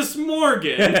 Miss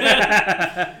Morgan!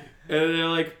 And they're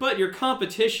like, but your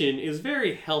competition is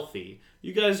very healthy.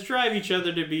 You guys drive each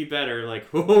other to be better. Like,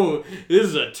 oh, this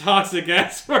is a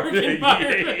toxic-ass work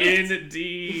environment.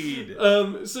 Indeed.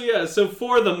 So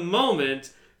for the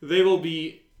moment, they will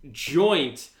be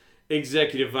joint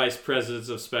executive vice presidents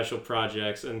of special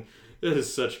projects, and this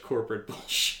is such corporate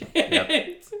bullshit.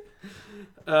 Yep.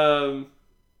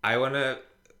 I want to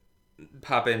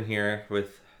pop in here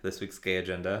with this week's gay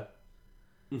agenda.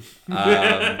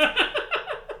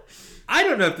 I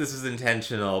don't know if this was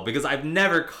intentional because I've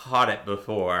never caught it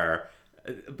before,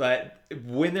 but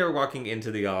when they're walking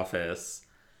into the office,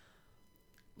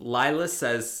 Lila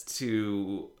says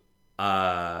to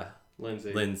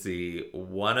Lindsay,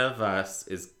 one of us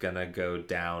is gonna go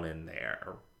down in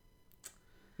there.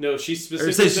 No, she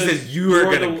specifically Or she says,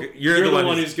 you're the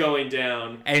one who's going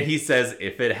down. And he says,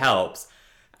 if it helps.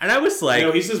 And I was like...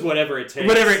 No, he says whatever it takes.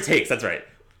 Whatever it takes, that's right.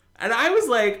 And I was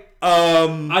like,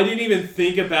 I didn't even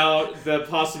think about the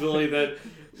possibility that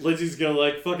Lindsay's gonna,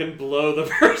 like, fucking blow the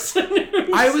person.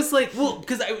 I was like, well,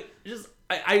 because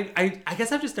I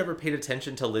guess I've just never paid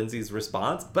attention to Lindsay's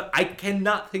response, but I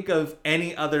cannot think of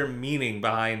any other meaning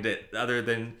behind it other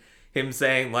than him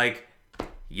saying, like,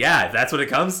 yeah, if that's what it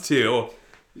comes to.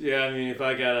 Yeah, I mean, if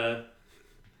I gotta...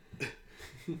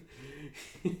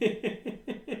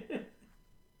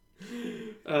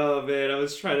 Oh, man, I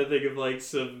was trying to think of, like,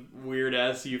 some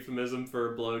weird-ass euphemism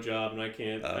for a blowjob, and I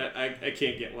can't. I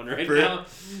can't get one right now.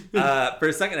 For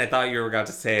a second, I thought you were about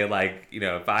to say, like, you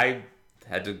know, if I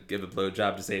had to give a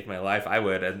blowjob to save my life, I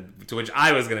would. And to which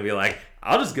I was going to be like,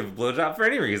 I'll just give a blowjob for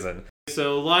any reason.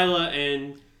 So Lila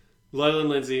and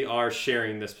Lindsay are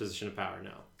sharing this position of power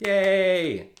now.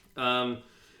 Yay!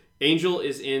 Angel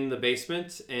is in the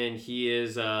basement, and he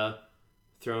is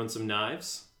throwing some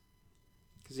knives.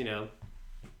 Because, you know,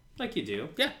 like you do.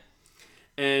 Yeah.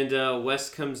 And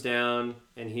Wes comes down,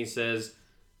 and he says,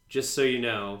 just so you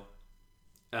know,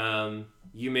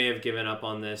 you may have given up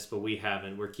on this, but we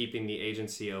haven't. We're keeping the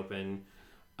agency open.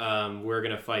 We're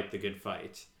going to fight the good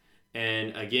fight.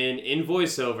 And again, in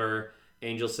voiceover,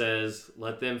 Angel says,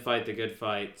 let them fight the good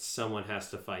fight. Someone has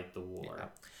to fight the war. Yeah.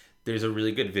 There's a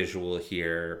really good visual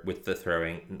here with the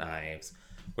throwing knives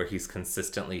where he's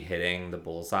consistently hitting the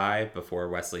bullseye before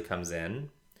Wesley comes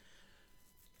in.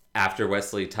 After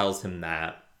Wesley tells him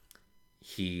that,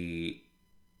 his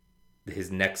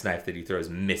next knife that he throws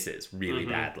misses really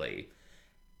badly.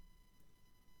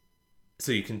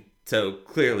 So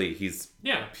clearly he's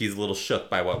a little shook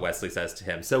by what Wesley says to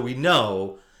him. So we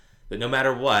know that no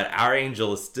matter what, our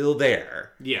Angel is still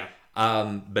there. Yeah.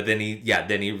 But then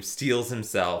he steels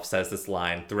himself, says this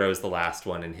line, throws the last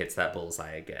one, and hits that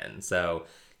bullseye again. So,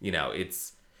 you know,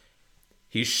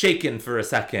 he's shaken for a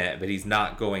second, but he's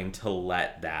not going to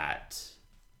let that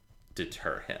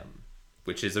deter him,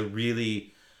 which is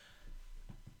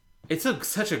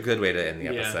such a good way to end the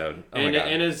episode. Oh my God.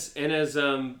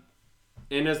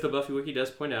 And as the Buffy Wiki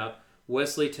does point out,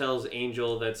 Wesley tells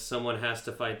Angel that someone has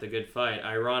to fight the good fight,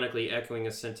 ironically echoing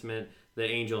a sentiment that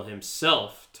Angel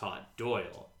himself taught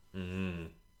Doyle. Mm-hmm.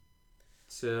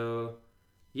 So,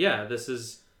 yeah, that's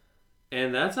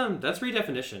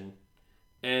redefinition.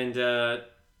 And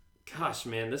gosh,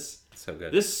 man, this so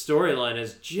good. This storyline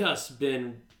has just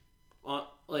been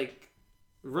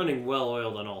running well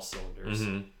oiled on all cylinders.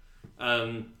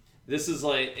 Mm-hmm. This is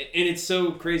and it's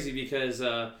so crazy because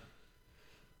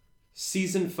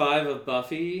season 5 of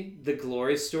Buffy, the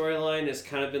Glory storyline has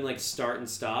kind of been like start and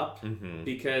stop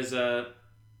because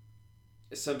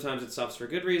sometimes it stops for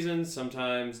good reasons,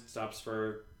 sometimes it stops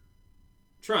for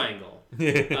Triangle.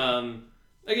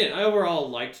 Again, I overall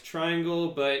liked Triangle,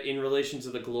 but in relation to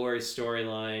the Glory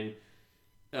storyline,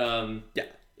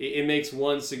 it makes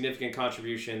one significant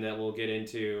contribution that we'll get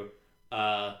into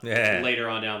later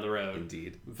on down the road.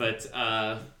 Indeed. But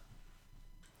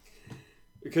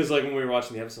because like when we were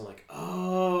watching the episode, I'm like,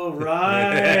 oh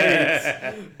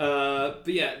right. But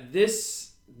yeah,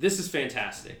 this is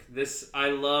fantastic. I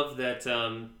love that.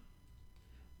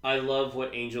 I love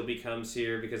what Angel becomes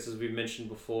here because, as we mentioned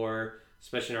before,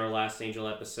 especially in our last Angel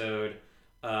episode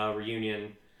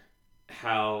reunion,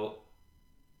 how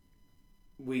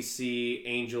we see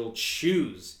Angel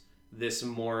choose this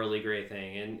morally great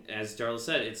thing. And as Darla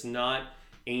said, it's not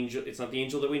Angel. It's not the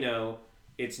Angel that we know.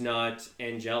 It's not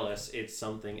Angelus. It's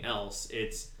something else.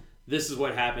 This is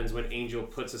what happens when Angel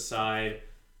puts aside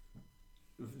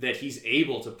that he's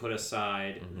able to put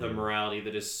aside the morality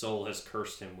that his soul has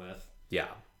cursed him with. Yeah.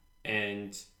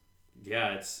 And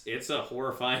yeah, it's a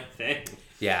horrifying thing.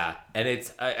 Yeah, and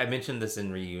it's I mentioned this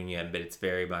in Reunion, but it's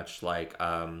very much like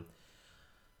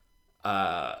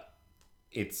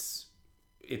it's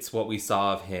what we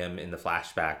saw of him in the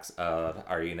flashbacks of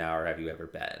Are You Now or Have You Ever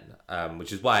Been?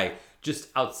 Which is why just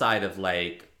outside of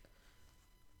like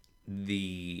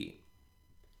the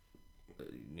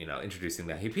introducing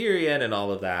the Hyperion and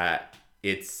all of that,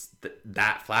 it's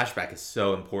that flashback is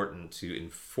so important to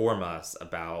inform us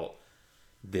about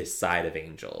this side of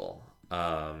Angel,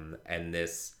 and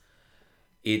this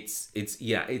it's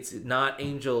not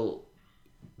Angel,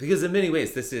 because in many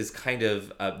ways this is kind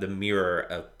of the mirror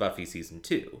of Buffy season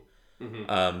 2.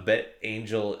 But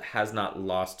Angel has not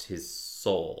lost his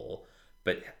soul,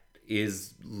 but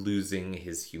is losing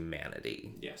his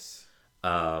humanity. Yes.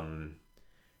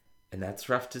 And that's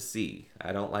rough to see.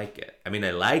 I don't like it. I mean,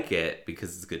 I like it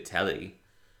because it's good telly,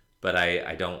 but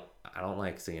I don't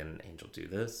like seeing Angel do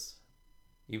this,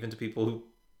 even to people who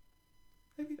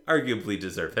maybe arguably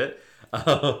deserve it.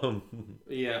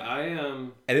 Yeah,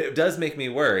 and it does make me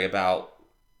worry about,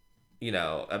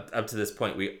 up to this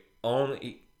point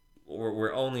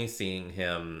we're only seeing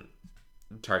him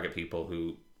target people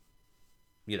who,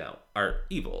 are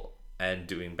evil and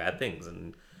doing bad things,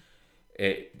 and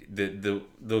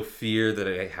the fear that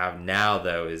I have now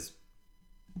though is,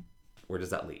 where does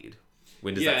that lead?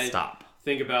 When does that stop?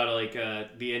 Think about like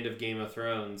the end of Game of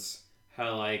Thrones,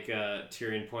 how like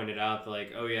Tyrion pointed out that,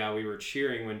 like, oh yeah, we were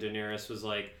cheering when Daenerys was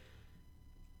like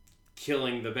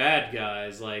killing the bad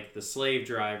guys, like the slave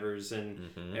drivers and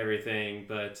everything,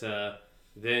 but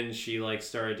then she like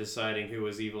started deciding who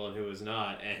was evil and who was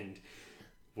not, and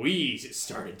we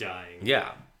started dying.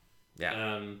 Yeah.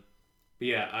 But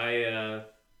yeah,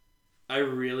 I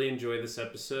really enjoyed this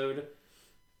episode.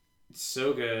 It's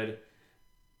so good.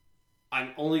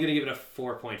 I'm only gonna give it a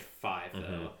 4.5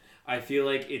 though. I feel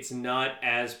like it's not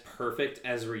as perfect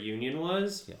as Reunion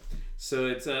was. Yeah. So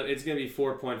it's gonna be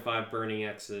 4.5 burning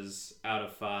X's out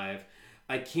of 5.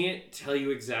 I can't tell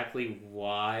you exactly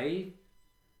why.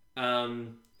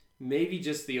 Maybe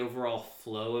just the overall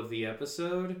flow of the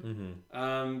episode.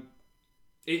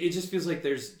 It just feels like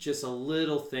there's just a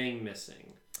little thing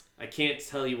missing. I can't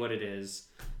tell you what it is,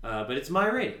 but it's my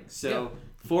rating. So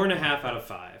 4.5 out of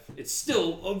 5. It's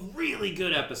still a really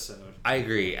good episode. I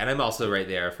agree, and I'm also right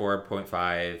there,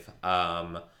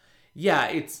 4.5. Yeah,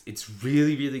 it's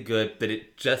really, really good, but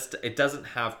it doesn't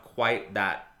have quite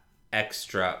that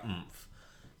extra oomph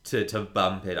to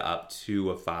bump it up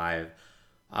to a 5.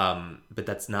 But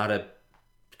that's not a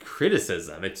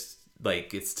criticism. It's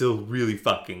like, it's still really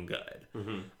fucking good.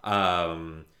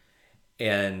 And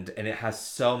it has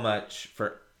so much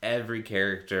for every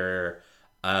character.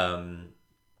 And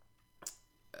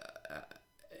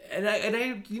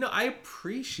I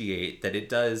appreciate that it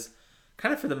does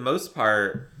kind of, for the most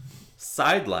part,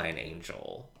 sideline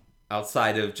Angel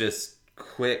outside of just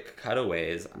quick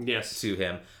cutaways to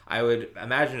him. I would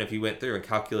imagine if you went through and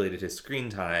calculated his screen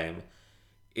time,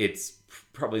 it's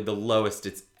probably the lowest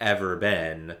it's ever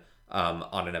been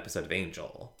on an episode of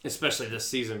Angel. Especially this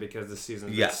season, because this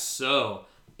season is so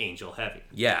Angel heavy.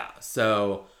 Yeah.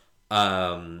 So,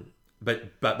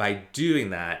 but by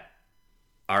doing that,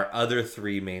 our other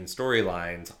 3 main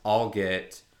storylines all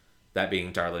get, that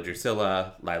being Darla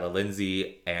Drusilla, Lila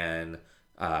Lindsay, and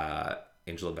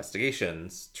Angel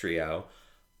Investigations trio,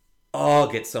 all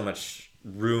get so much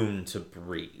room to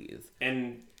breathe.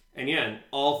 And yeah,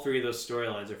 all 3 of those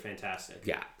storylines are fantastic.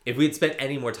 Yeah. If we'd spent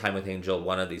any more time with Angel,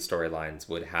 one of these storylines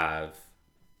would have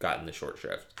gotten the short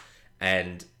shrift.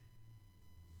 And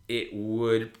it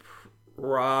would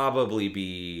probably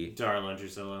be Darla and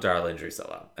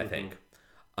Drusilla, I think.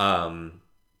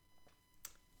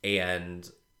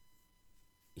 And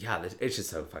yeah, it's just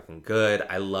so fucking good.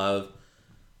 I love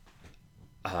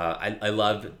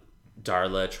Darla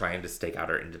trying to stake out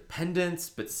her independence,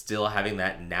 but still having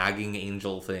that nagging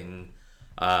Angel thing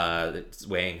that's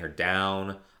weighing her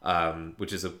down,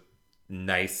 which is a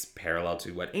nice parallel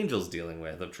to what Angel's dealing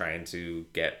with, of trying to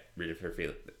get rid of her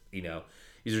feeling.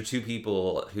 These are 2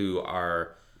 people who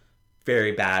are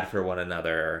very bad for one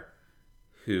another,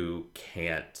 who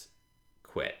can't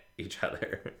quit each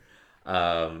other.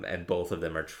 And both of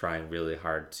them are trying really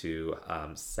hard to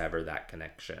sever that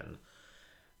connection.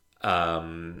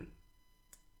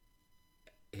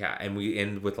 Yeah, and we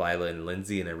end with Lila and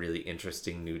Lindsay in a really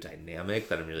interesting new dynamic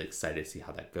that I'm really excited to see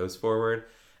how that goes forward.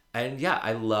 And yeah,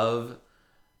 I love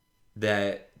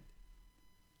that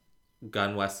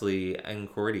Gunn, Wesley, and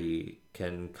Cordy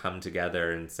can come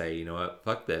together and say, you know what,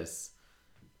 fuck this.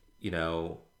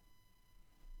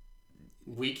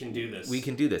 we can do this. We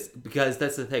can do this. Because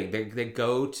that's the thing. They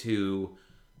go to...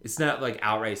 It's not like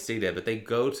outright stated, but they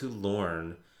go to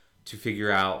Lorne to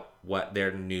figure out what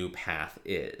their new path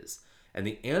is. And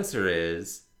the answer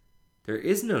is, there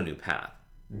is no new path.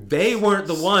 They weren't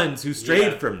the ones who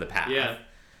strayed from the path. Yeah.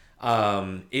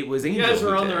 It was Angel. You guys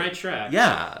were who on did. the right track.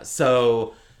 Yeah.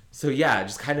 So yeah,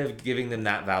 just kind of giving them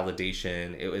that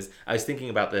validation. I was thinking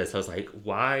about this. I was like,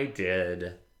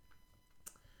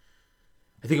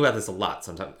 I think about this a lot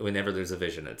sometimes whenever there's a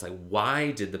vision. It's like, why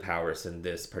did the power send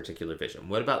this particular vision?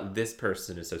 What about this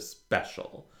person is so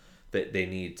special that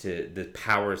the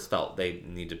powers felt they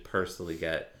need to personally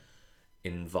get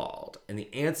involved? And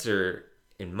the answer,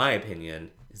 in my opinion,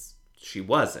 is she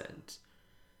wasn't.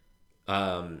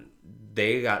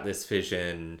 They got this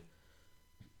vision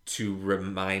to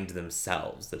remind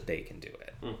themselves that they can do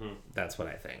it. Mm-hmm. That's what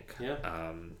I think.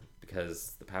 Yeah.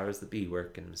 Because the powers that be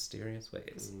work in mysterious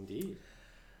ways. Indeed.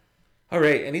 All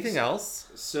right. Anything else?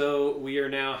 So we are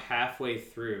now halfway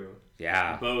through.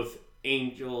 Yeah. Both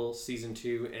Angel Season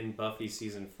 2 and Buffy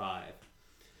Season 5.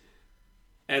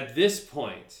 At this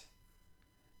point,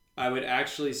 I would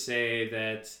actually say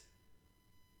that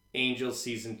Angel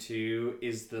Season 2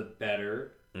 is the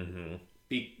better. Mm-hmm.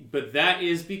 But that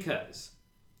is because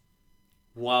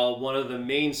while one of the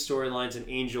main storylines in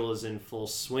Angel is in full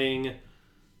swing,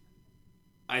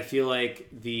 I feel like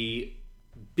the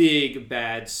big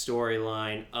bad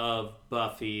storyline of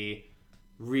Buffy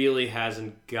really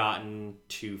hasn't gotten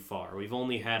too far. We've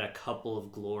only had a couple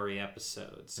of glory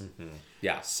episodes. Mm-hmm.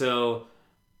 Yeah. So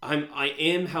I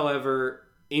am, however,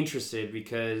 interested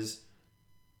because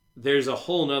there's a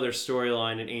whole nother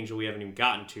storyline in Angel we haven't even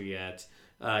gotten to yet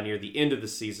near the end of the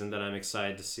season that I'm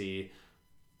excited to see.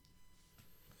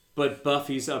 But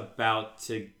Buffy's about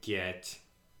to get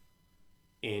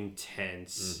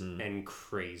intense and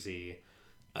crazy.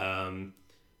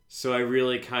 So I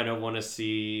really kind of want to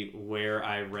see where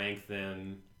I rank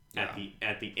them at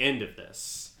the end of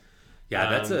this.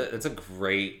 Yeah, that's a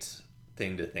great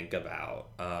thing to think about.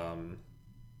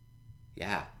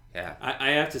 Yeah.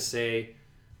 I have to say,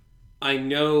 I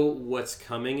know what's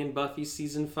coming in Buffy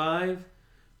Season 5,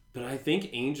 but I think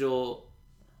Angel...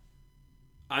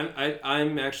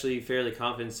 I'm actually fairly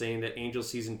confident saying that Angel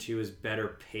Season 2 is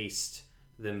better paced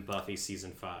than Buffy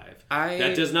Season 5.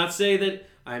 That does not say that...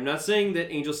 I'm not saying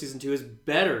that Angel Season 2 is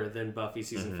better than Buffy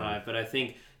Season 5, but I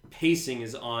think pacing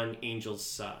is on Angel's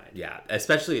side. Yeah,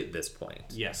 especially at this point.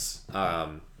 Yes.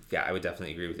 Yeah, I would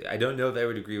definitely agree with you. I don't know if I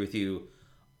would agree with you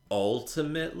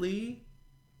ultimately,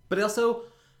 but also,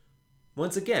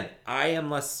 once again, I am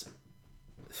less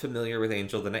familiar with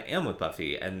Angel than I am with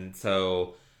Buffy, and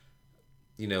so,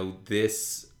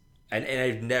 this... And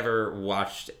I've never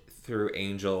watched through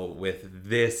Angel with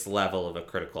this level of a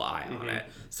critical eye on it.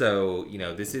 So,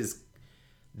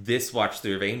 this watch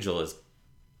through of Angel is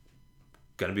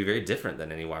going to be very different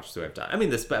than any watch through I've done. I mean,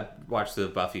 this watch through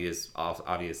of Buffy is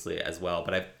obviously as well,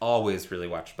 but I've always really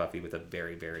watched Buffy with a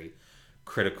very, very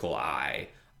critical eye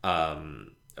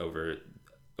over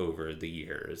the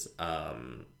years.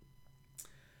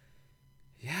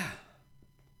 Yeah.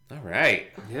 All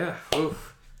right. Yeah.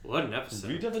 Oof. What an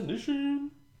episode. Redefinition.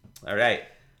 All right.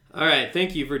 All right,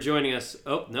 thank you for joining us.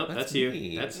 Oh, nope, that's you.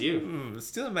 Me. That's you.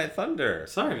 Stealing my thunder.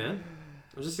 Sorry, man.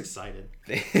 I'm just excited.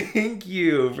 Thank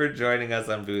you for joining us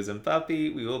on Booze and Buffy.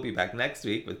 We will be back next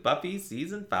week with Buffy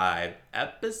Season 5,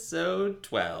 Episode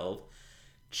 12,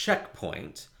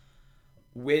 Checkpoint,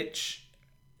 which,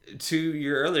 to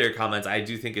your earlier comments, I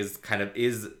do think is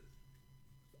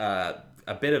a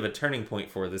bit of a turning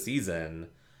point for the season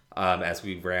as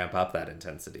we ramp up that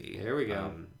intensity. There we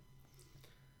go.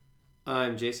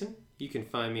 I'm Jason. You can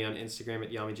find me on Instagram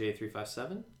at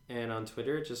YamiJ357 and on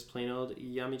Twitter, just plain old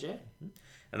YamiJ.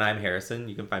 And I'm Harrison.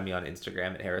 You can find me on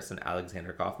Instagram at Harrison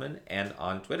Alexander Kaufman and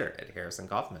on Twitter at Harrison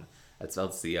Kaufman. That's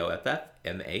spelled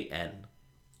COFFMAN.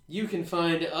 You can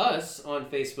find us on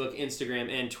Facebook,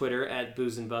 Instagram, and Twitter at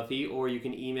Booze and Buffy, or you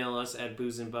can email us at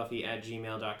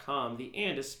boozeandbuffy@gmail.com. The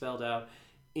and is spelled out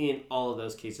in all of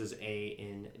those cases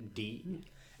A-N-D.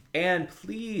 And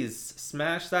please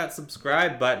smash that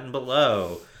subscribe button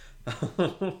below.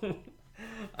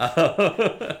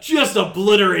 Just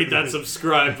obliterate that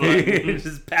subscribe button.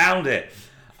 Just pound it.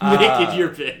 Make it your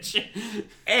bitch.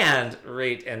 And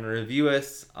rate and review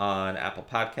us on Apple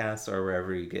Podcasts or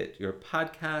wherever you get your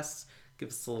podcasts. Give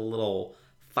us a little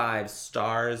 5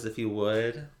 stars if you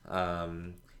would.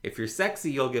 If you're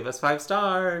sexy, you'll give us 5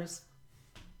 stars.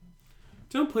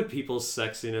 Don't put people's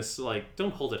sexiness,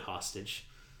 don't hold it hostage.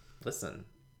 Listen,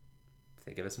 if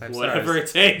they give us 5 Whatever stars,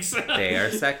 it takes. they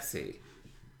are sexy.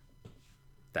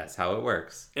 That's how it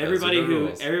works. Everybody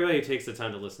who takes the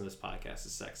time to listen to this podcast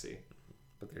is sexy.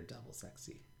 but they're double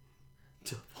sexy.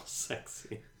 Double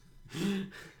sexy.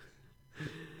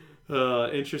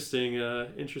 Interesting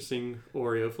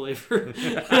Oreo flavor.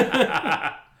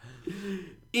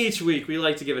 Each week, we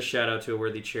like to give a shout out to a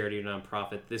worthy charity or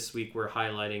nonprofit. This week, we're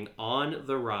highlighting On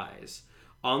the Rise.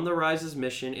 On the Rise's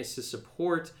mission is to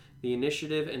support the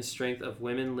initiative and strength of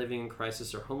women living in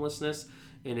crisis or homelessness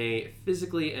in a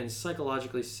physically and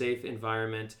psychologically safe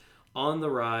environment. On the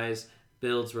Rise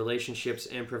builds relationships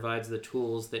and provides the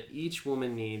tools that each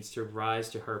woman needs to rise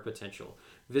to her potential.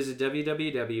 Visit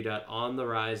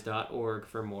www.ontherise.org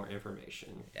for more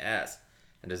information. Yes.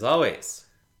 And as always,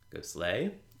 go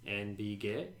slay. And be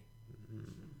gay.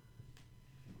 Mm.